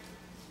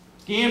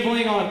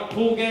 gambling on a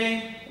pool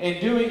game and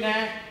doing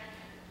that,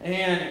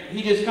 and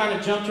he just kind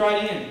of jumped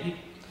right in.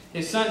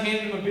 His son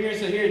handed him a beer and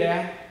said, "Here,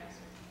 Dad."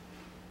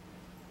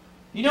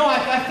 You know,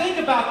 I think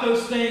about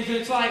those things, and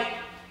it's like,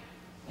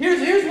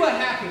 here's what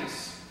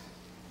happens.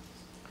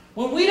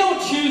 When we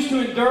don't choose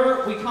to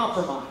endure, we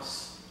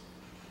compromise.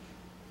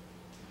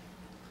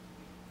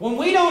 When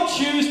we don't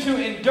choose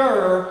to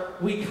endure,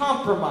 we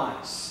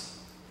compromise.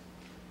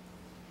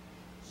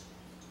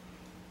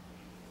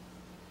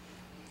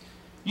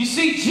 You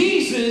see,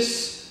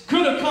 Jesus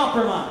could have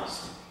compromised.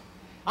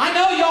 I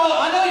know y'all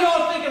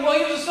are thinking, "Well,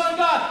 he was the Son of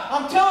God."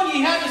 I'm telling you,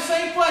 he had the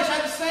same flesh,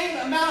 had the same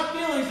amount of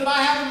feelings that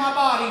I have in my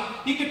body.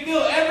 He could feel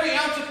every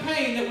ounce of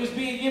pain that was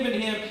being given to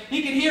him.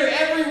 He could hear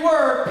every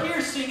word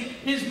piercing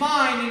his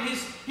mind and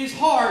his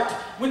heart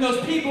when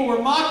those people were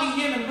mocking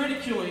him and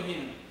ridiculing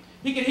him.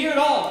 He could hear it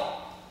all.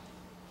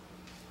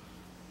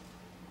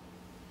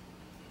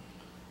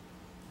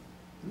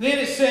 Then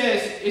it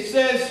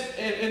says,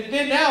 and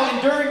then now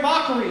enduring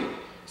mockery.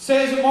 It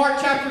says in Mark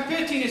chapter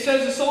 15, it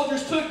says the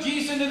soldiers took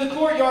Jesus into the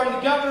courtyard of the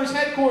governor's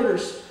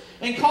headquarters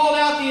and called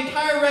out the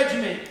entire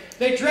regiment.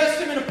 They dressed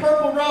him in a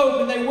purple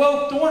robe, and they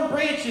wove thorn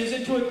branches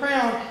into a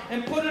crown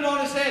and put it on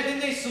his head. Then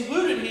they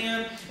saluted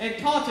him and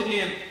taunted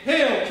him,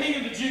 "Hail, King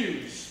of the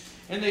Jews!"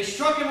 And they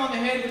struck him on the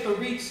head with a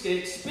reed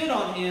stick, spit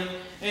on him,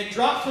 and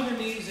dropped to their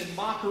knees in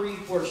mock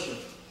worship.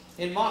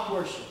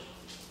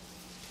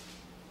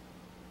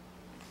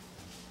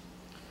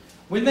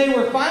 When they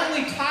were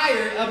finally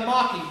tired of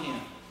mocking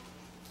him.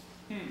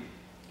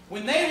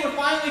 When they were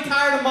finally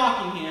tired of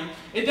mocking him,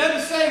 it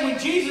doesn't say when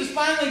Jesus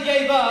finally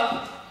gave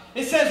up.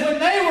 It says when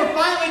they were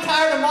finally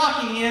tired of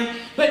mocking him,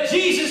 but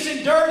Jesus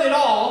endured it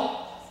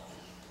all.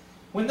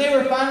 When they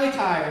were finally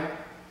tired,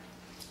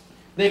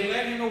 they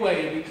led him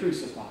away to be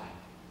crucified.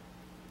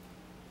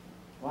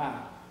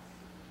 Wow.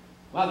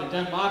 Wow, they're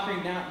done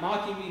mocking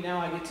me. Now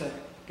I get to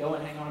go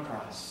and hang on a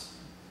cross.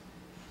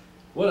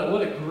 What a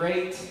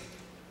great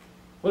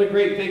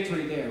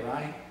victory there,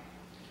 right?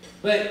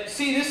 But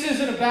see, this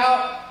isn't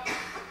about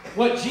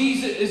what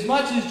Jesus, as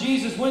much as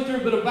Jesus went through,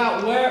 but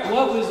about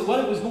what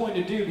it was going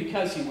to do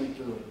because he went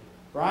through it,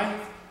 right?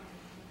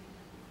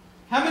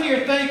 How many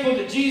are thankful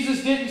that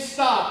Jesus didn't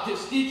stop? That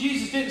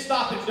Jesus didn't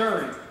stop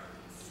enduring?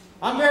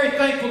 I'm very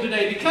thankful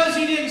today because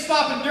he didn't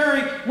stop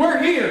enduring.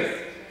 We're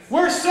here.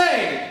 We're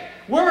saved.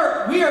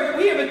 we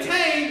have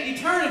attained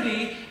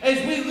eternity as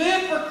we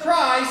live for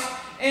Christ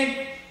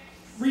and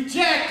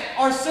reject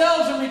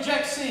ourselves and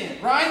reject sin,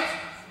 right?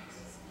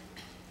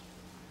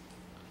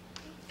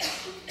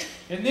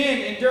 And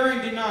then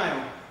enduring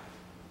denial.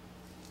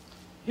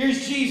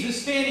 Here's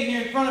Jesus standing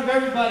here in front of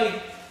everybody,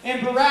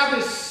 and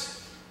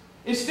Barabbas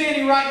is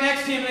standing right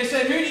next to him, and they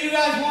said, "Who do you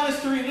guys want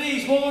us to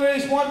release? We'll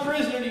release one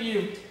prisoner to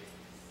you."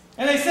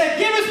 And they said,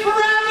 "Give us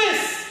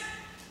Barabbas!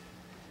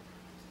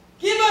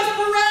 Give us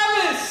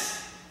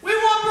Barabbas! We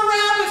want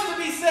Barabbas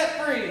to be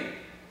set free."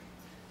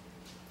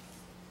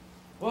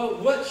 Well,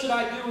 what should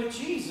I do with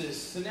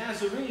Jesus, the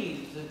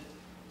Nazarene,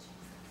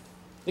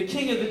 the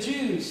King of the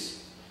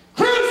Jews?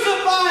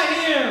 Crucify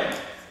him!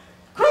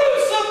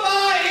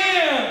 Crucify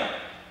him!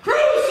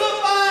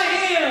 Crucify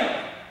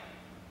him!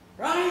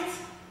 Right?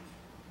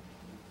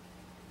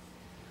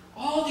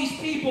 All these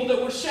people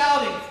that were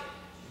shouting,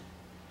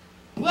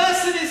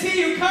 "Blessed is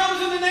he who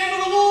comes in the name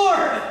of the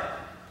Lord,"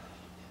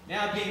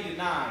 now being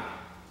denied.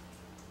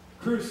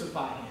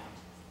 Crucify him.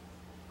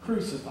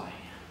 Crucify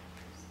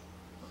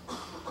him.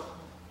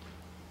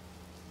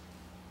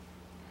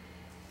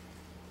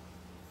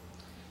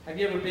 Have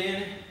you ever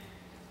been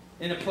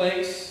in a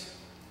place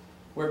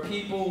where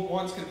people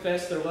once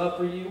confessed their love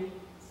for you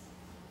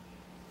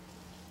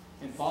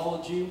and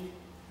followed you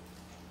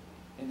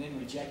and then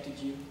rejected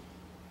you?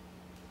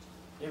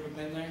 You ever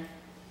been there?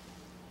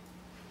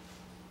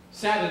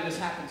 Sadly, this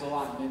happens a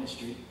lot in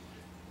ministry.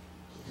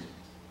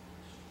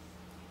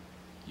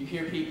 You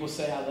hear people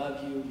say, "I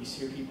love you." You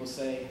hear people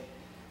say,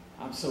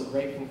 "I'm so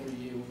grateful for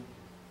you."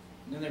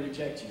 And then they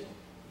reject you.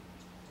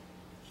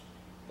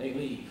 They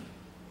leave.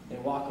 They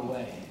walk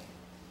away.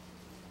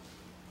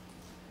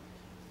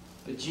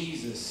 But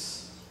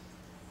Jesus,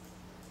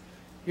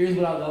 here's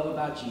what I love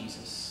about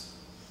Jesus,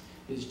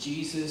 is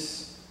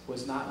Jesus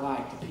was not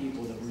like the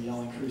people that were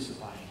yelling,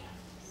 "Crucify him."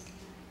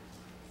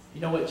 You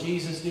know what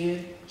Jesus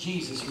did?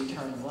 Jesus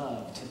returned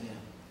love to them.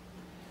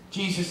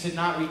 Jesus did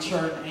not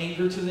return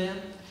anger to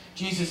them.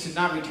 Jesus did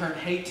not return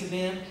hate to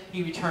them.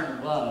 He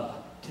returned love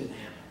to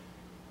them.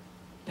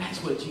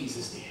 That's what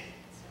Jesus did.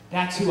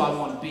 That's who I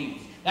want to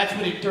be. That's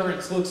what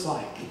endurance looks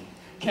like.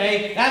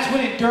 Okay? That's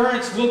what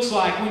endurance looks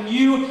like. When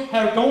you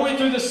are going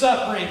through the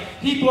suffering,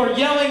 people are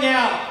yelling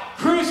out,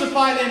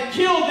 "Crucify them,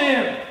 kill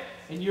them,"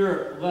 and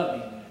you're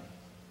loving them.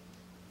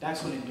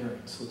 That's what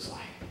endurance looks like.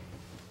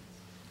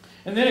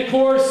 And then, of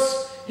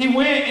course, he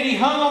went and he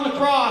hung on the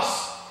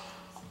cross.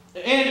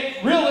 And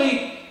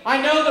really,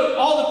 I know that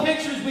all the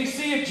pictures we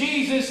see of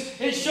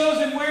Jesus, it shows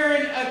him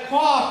wearing a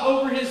cloth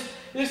over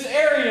this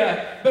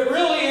area. But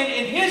really,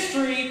 in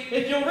history,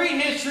 if you'll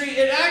read history,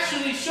 it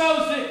actually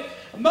shows that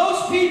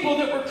most people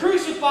that were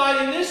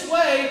crucified in this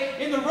way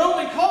in the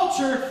Roman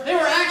culture, they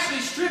were actually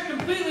stripped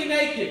completely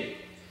naked.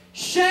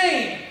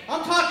 Shame.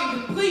 I'm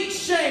talking complete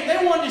shame.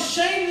 They wanted to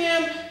shame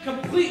them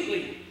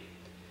completely.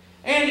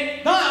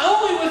 And not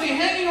only was he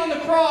hanging on the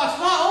cross,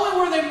 not only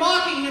were they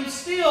mocking him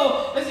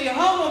still as he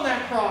hung on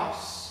that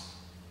cross,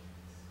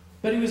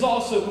 but he was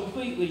also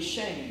completely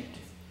shamed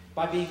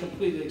by being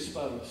completely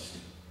exposed.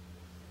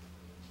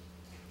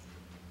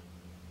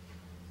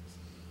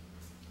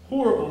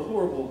 Horrible,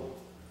 horrible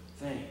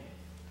thing.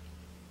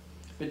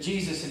 But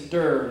Jesus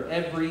endured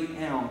every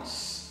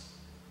ounce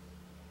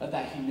of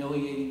that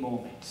humiliating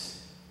moment.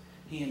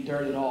 He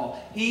endured it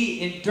all.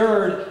 He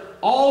endured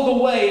all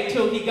the way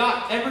until he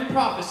got every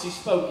prophecy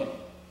spoken.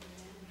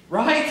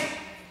 Right?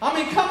 I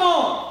mean, come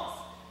on.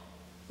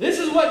 This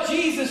is what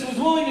Jesus was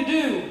willing to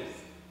do.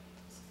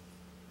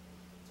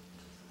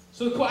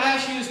 So I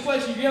ask you this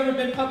question. Have you ever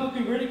been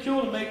publicly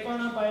ridiculed and made fun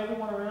of by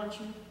everyone around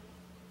you?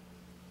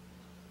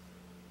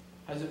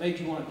 Has it made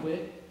you want to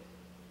quit?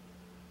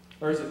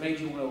 Or has it made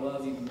you want to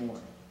love even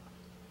more?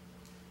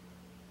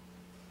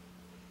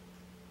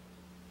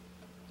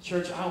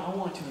 Church, I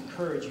want to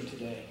encourage you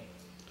today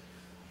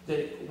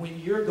that when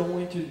you're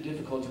going through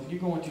difficulties, when you're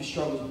going through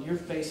struggles, when you're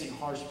facing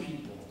harsh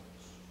people,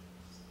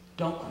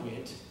 don't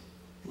quit.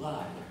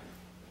 Love.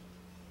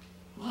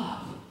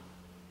 Love.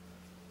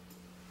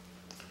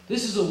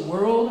 This is a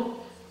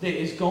world that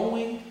is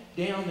going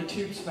down the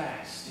tubes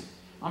fast.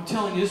 I'm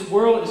telling you, this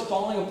world is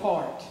falling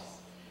apart.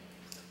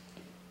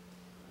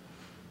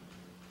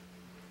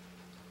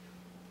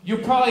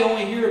 You'll probably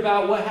only hear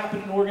about what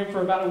happened in Oregon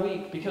for about a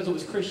week because it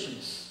was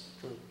Christians.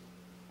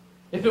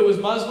 If it was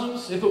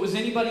Muslims, if it was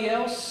anybody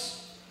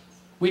else,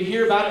 we'd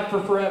hear about it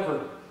for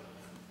forever.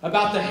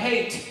 About the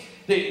hate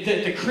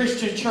that the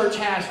Christian church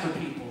has for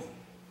people.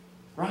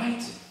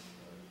 Right?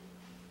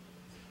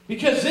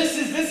 Because this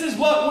is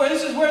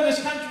where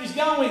this country is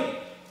going.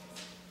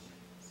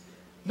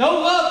 No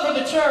love for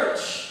the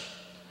church.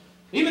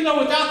 Even though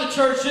without the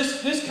church,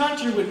 this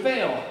country would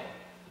fail.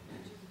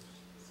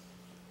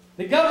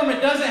 The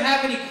government doesn't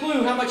have any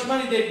clue how much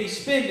money they'd be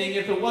spending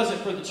if it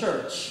wasn't for the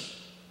church.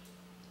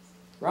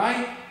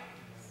 Right?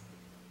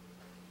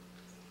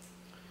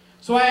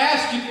 So I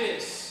ask you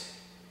this.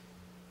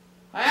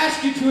 I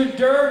ask you to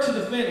endure to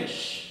the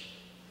finish.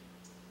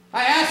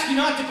 I ask you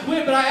not to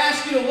quit, but I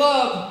ask you to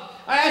love.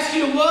 I ask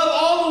you to love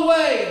all the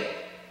way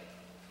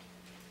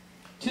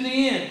to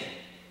the end.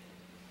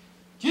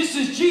 Just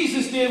as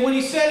Jesus did when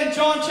he said in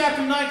John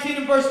chapter 19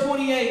 and verse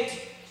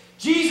 28,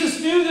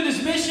 Jesus knew that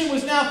his mission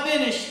was now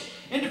finished.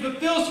 And to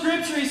fulfill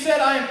Scripture, he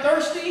said, I am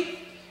thirsty.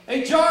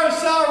 A jar of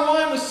sour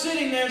wine was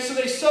sitting there, so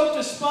they soaked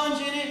a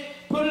sponge in it,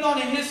 put it on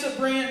a hyssop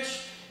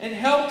branch, and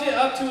helped it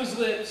up to his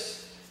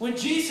lips. When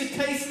Jesus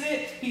tasted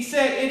it, he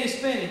said, it is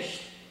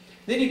finished.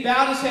 Then he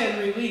bowed his head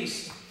and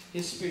released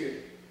his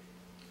spirit.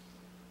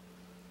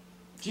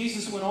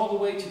 Jesus went all the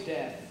way to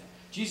death.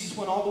 Jesus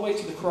went all the way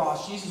to the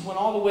cross. Jesus went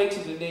all the way to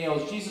the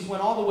nails. Jesus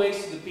went all the way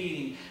to the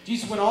beating.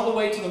 Jesus went all the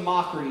way to the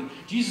mockery.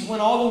 Jesus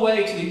went all the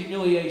way to the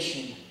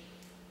humiliation.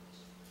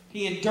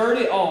 He endured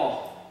it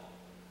all.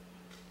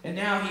 And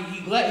now he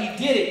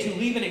did it to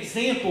leave an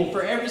example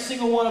for every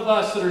single one of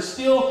us that are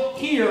still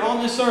here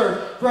on this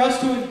earth. For us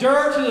to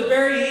endure to the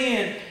very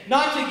end.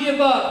 Not to give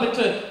up, but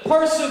to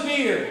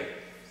persevere.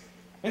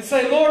 And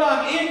say, Lord,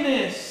 I'm in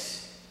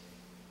this.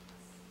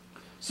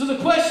 So the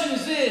question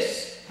is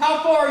this.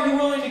 How far are you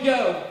willing to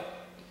go?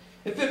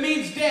 If it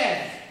means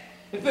death,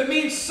 if it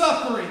means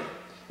suffering,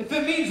 if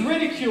it means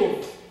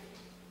ridicule.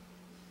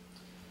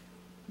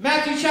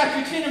 Matthew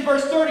chapter 10 and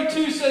verse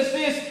 32 says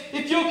this,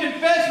 if you'll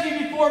confess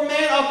me before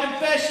man, I'll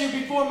confess you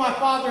before my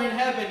Father in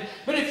heaven.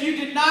 But if you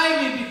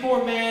deny me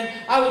before man,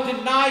 I will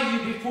deny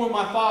you before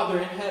my Father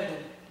in heaven.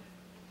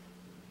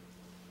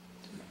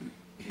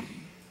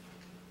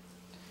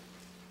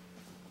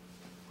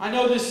 I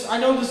know this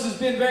has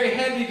been very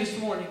heavy this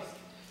morning.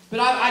 But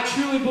I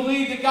truly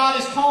believe that God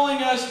is calling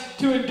us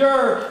to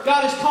endure.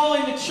 God is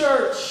calling the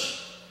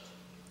church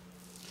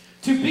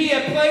to be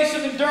a place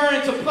of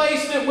endurance, a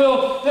place that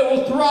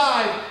will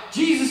thrive.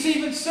 Jesus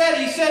even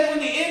said, he said, when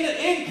the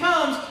end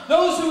comes,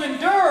 those who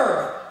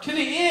endure to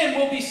the end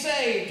will be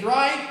saved,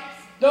 right?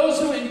 Those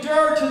who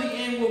endure to the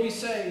end will be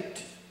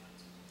saved.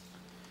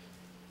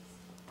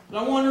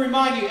 But I want to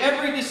remind you,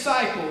 every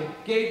disciple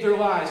gave their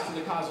lives for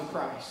the cause of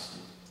Christ.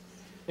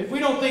 If we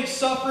don't think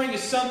suffering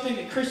is something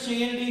that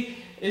Christianity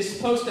is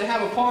supposed to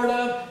have a part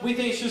of, we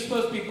think it's just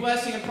supposed to be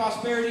blessing and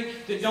prosperity,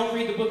 then don't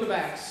read the book of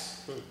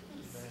Acts.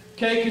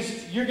 Okay,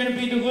 because you're going to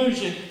be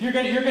delusioned. Your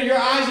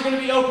eyes are going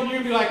to be open. You're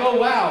going to be like, oh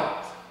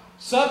wow,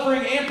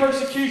 suffering and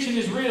persecution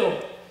is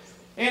real.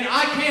 And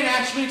I can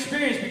actually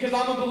experience because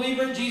I'm a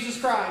believer in Jesus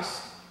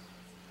Christ.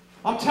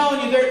 I'm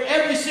telling you,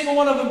 every single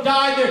one of them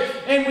died there.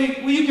 And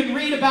you can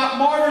read about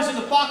martyrs in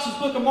the Fox's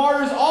Book of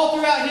Martyrs all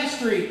throughout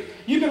history.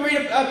 You can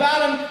read about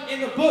them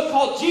in the book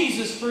called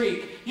Jesus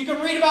Freak. You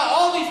can read about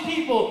all these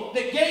people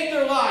that gave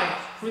their life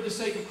for the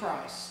sake of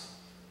Christ.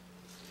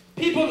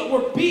 People that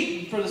were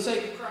beaten for the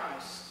sake of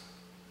Christ.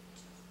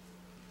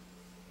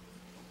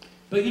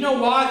 But you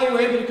know why they were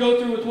able to go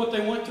through with what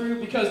they went through?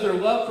 Because their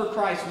love for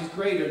Christ was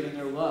greater than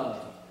their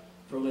love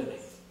for living.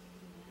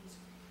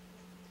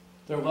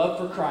 Their love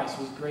for Christ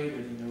was greater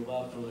than their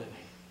love for living.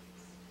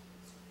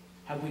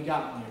 Have we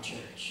gotten there,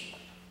 church?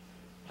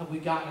 Have we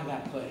gotten to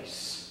that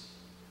place?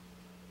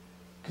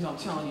 Because I'm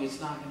telling you,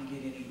 it's not going to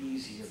get any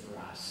easier for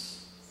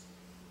us.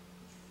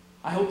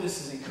 I hope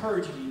this is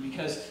encouraging you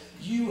because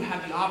you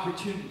have the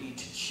opportunity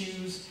to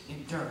choose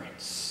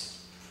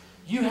endurance.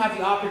 You have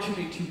the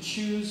opportunity to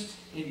choose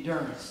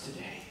endurance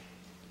today.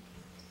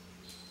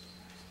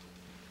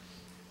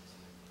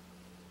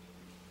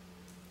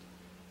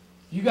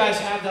 You guys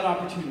have that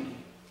opportunity.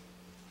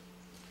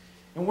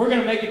 And we're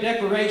going to make a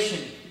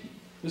declaration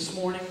this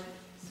morning.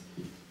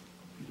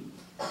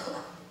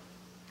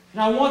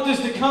 And I want this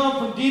to come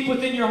from deep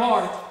within your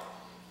heart.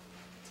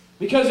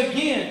 Because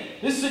again,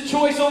 this is a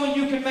choice only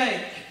you can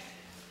make.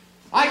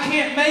 I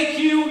can't make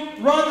you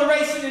run the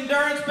race in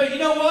endurance, but you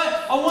know what?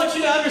 I want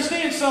you to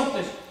understand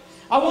something.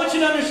 I want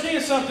you to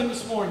understand something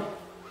this morning.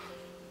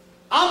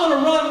 I'm going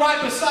to run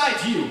right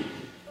beside you.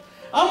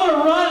 I'm going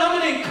to run.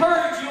 I'm going to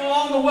encourage you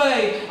along the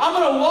way. I'm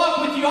going to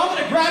walk with you. I'm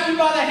going to grab you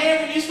by the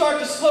hand when you start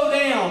to slow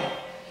down.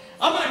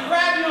 I'm going to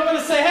grab you. I'm going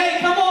to say, hey,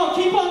 come on,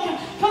 keep on.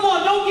 Come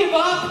on, don't give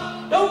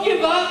up. Don't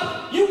give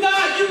up. You've got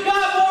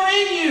more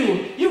in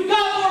you. You've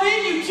got more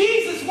in you.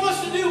 Jesus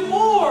wants to do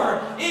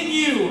more in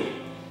you.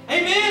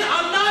 Amen?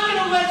 I'm not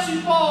going to let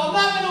you fall. I'm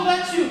not going to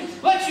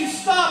let you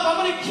stop.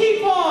 I'm going to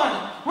keep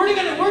on. We're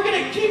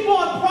going to keep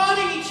on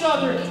prodding each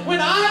other. When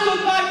I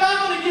look like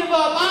I'm going to give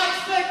up, I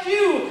expect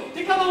you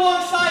to come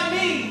alongside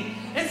me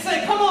and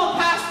say, come on,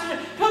 Pastor.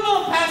 Come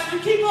on, Pastor.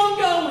 Keep on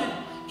going.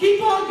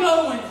 Keep on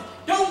going.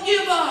 Don't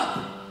give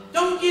up.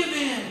 Don't give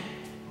in.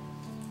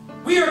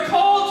 We are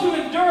called to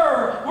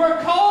endure.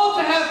 We're called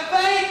to have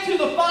faith to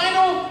the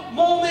final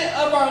moment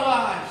of our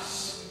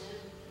lives.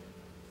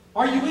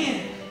 Are you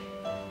in?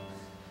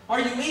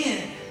 Are you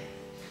in?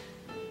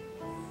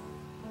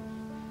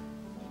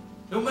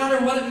 No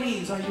matter what it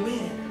means, are you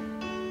in?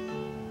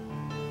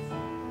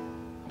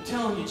 I'm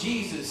telling you,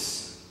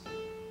 Jesus.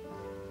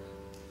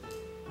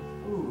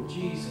 Ooh,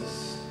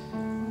 Jesus.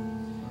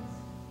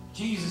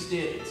 Jesus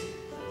did it.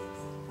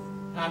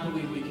 And I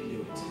believe we can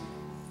do it.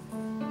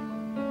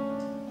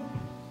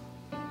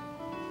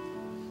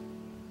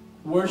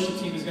 The worship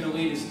team is going to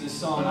lead us in this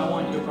song. I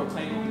want you to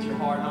proclaim it with your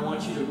heart. And I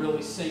want you to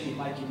really sing it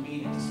like you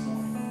mean it this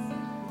morning.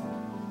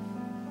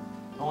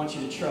 I want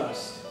you to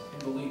trust.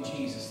 and believe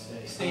Jesus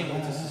today? Stand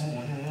with us this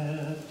morning.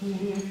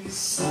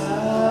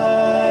 Decided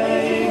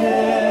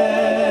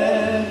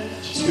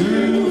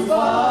to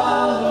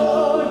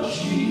follow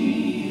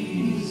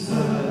Jesus.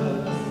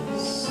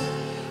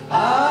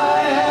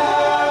 I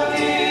have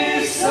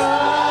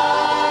decided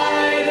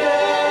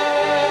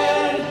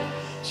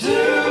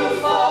to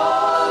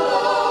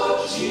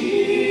follow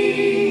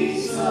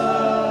Jesus.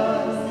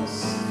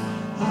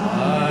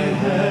 I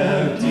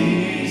have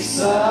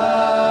decided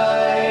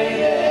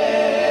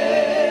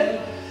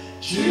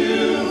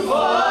to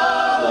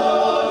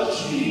follow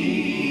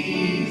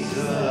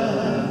Jesus.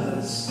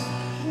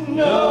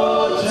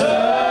 No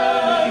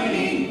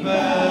turning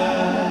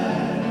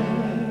back.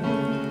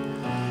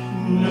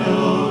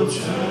 No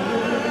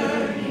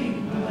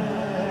turning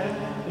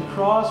back. The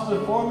cross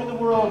before me, the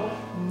world.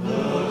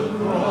 The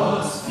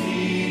cross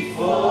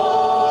before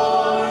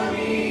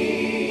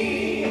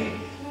me,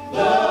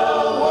 the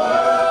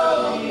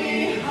world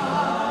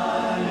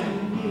behind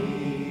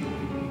me.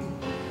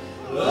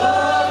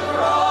 The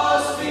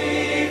cross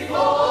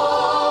before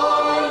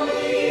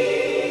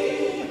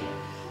me,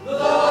 the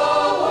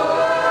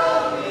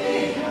world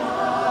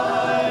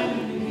behind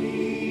me.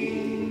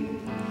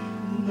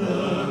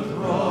 The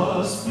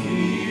cross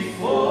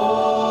before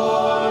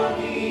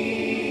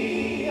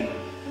me,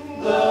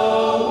 the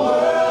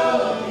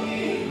world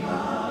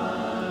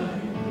behind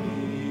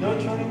me. No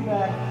turning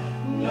back.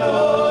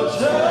 No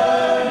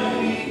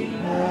turning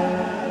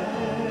back.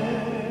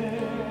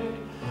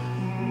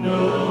 No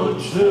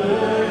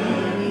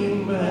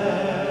turning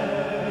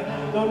back.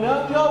 Though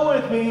none go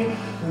with me,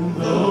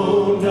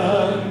 though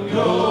none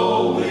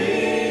go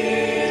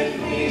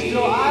with me,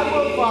 still I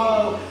will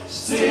follow.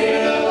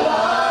 Still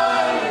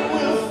I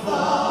will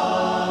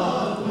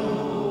follow.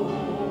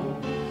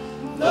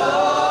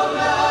 Though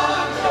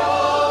none go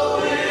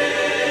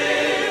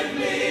with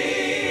me,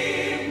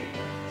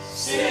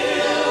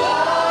 still I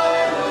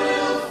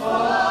will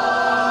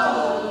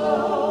follow.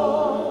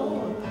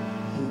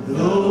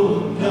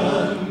 Though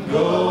none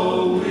go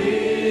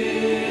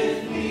with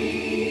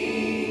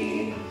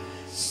me,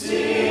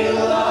 still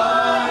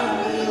I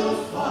will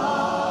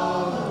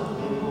follow.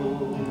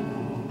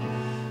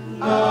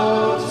 No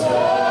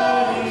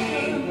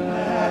turning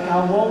back. I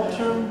won't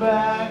turn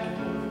back.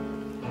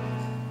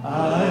 I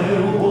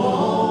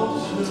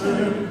won't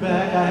turn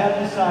back. I have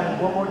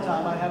decided. One more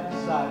time. I have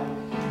decided.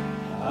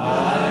 I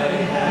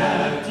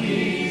have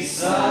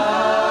decided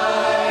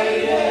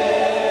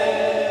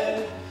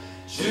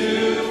to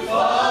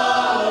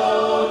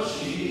follow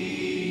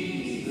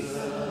Jesus.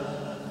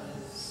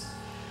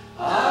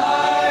 I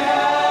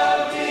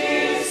have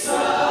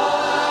decided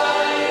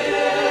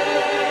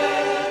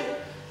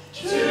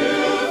to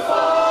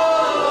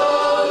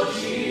follow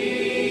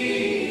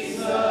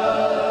Jesus.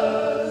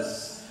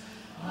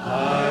 I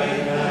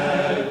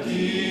have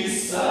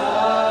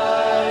decided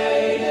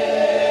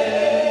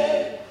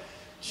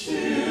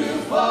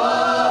to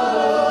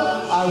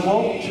follow. I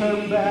won't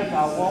turn back.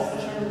 I won't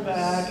turn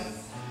back.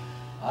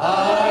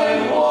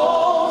 I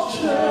won't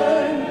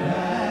turn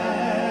back.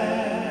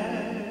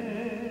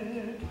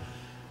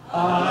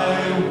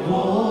 I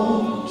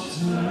won't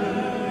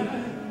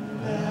turn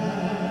back.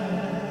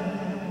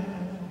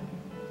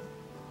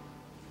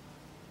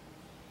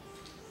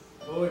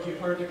 Lord, you've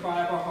heard the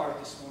cry of our heart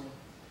this morning.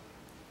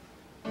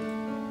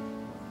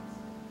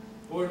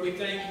 Lord, we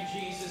thank you,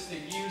 Jesus,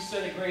 that you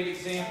set a great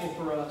example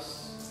for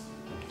us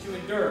to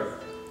endure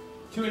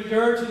to the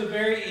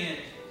very end,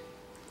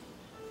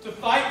 to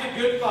fight the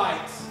good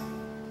fight.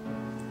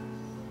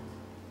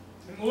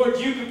 And Lord,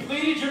 you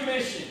completed your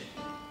mission.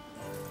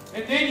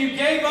 And then you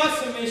gave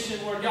us a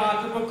mission, Lord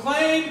God, to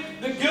proclaim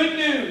the good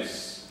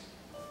news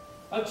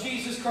of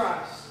Jesus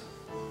Christ.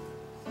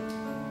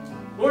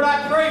 Lord,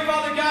 I pray,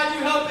 Father God,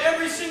 you help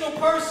every single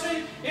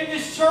person in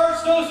this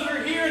church, those that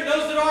are here and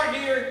those that aren't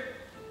here.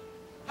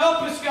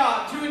 Help us,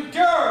 God, to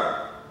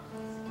endure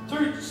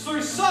through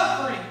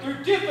suffering,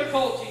 through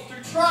difficulty,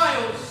 through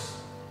trials,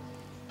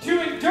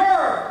 to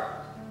endure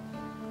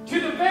to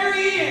the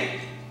very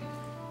end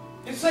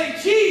and say,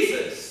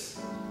 Jesus,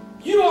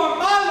 you are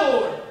my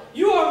Lord,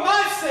 you are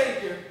my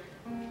Savior,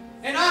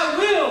 and I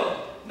will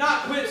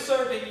not quit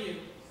serving you.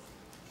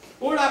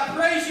 Lord, I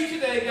praise you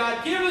today,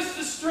 God. Give us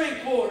the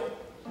strength, Lord,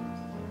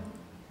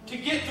 to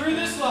get through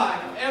this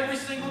life every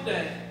single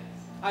day.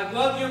 I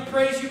love you and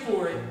praise you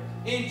for it.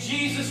 In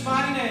Jesus'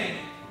 mighty name.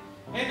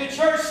 And the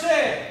church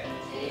said,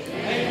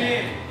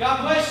 Amen.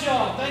 God bless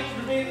y'all. Thank you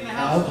for being in the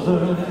house of the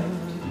Lord. I've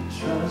learned to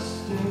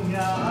trust in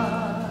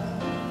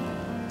God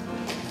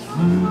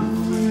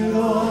through it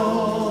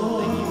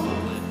all.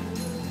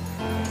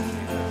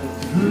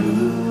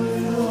 Through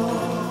it all.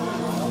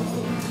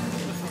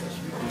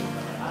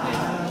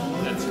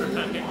 I've learned to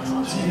depend upon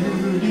His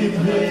word.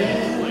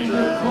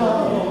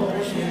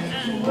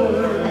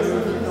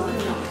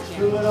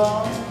 Through it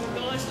all.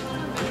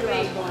 Through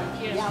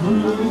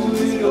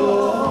it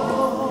all.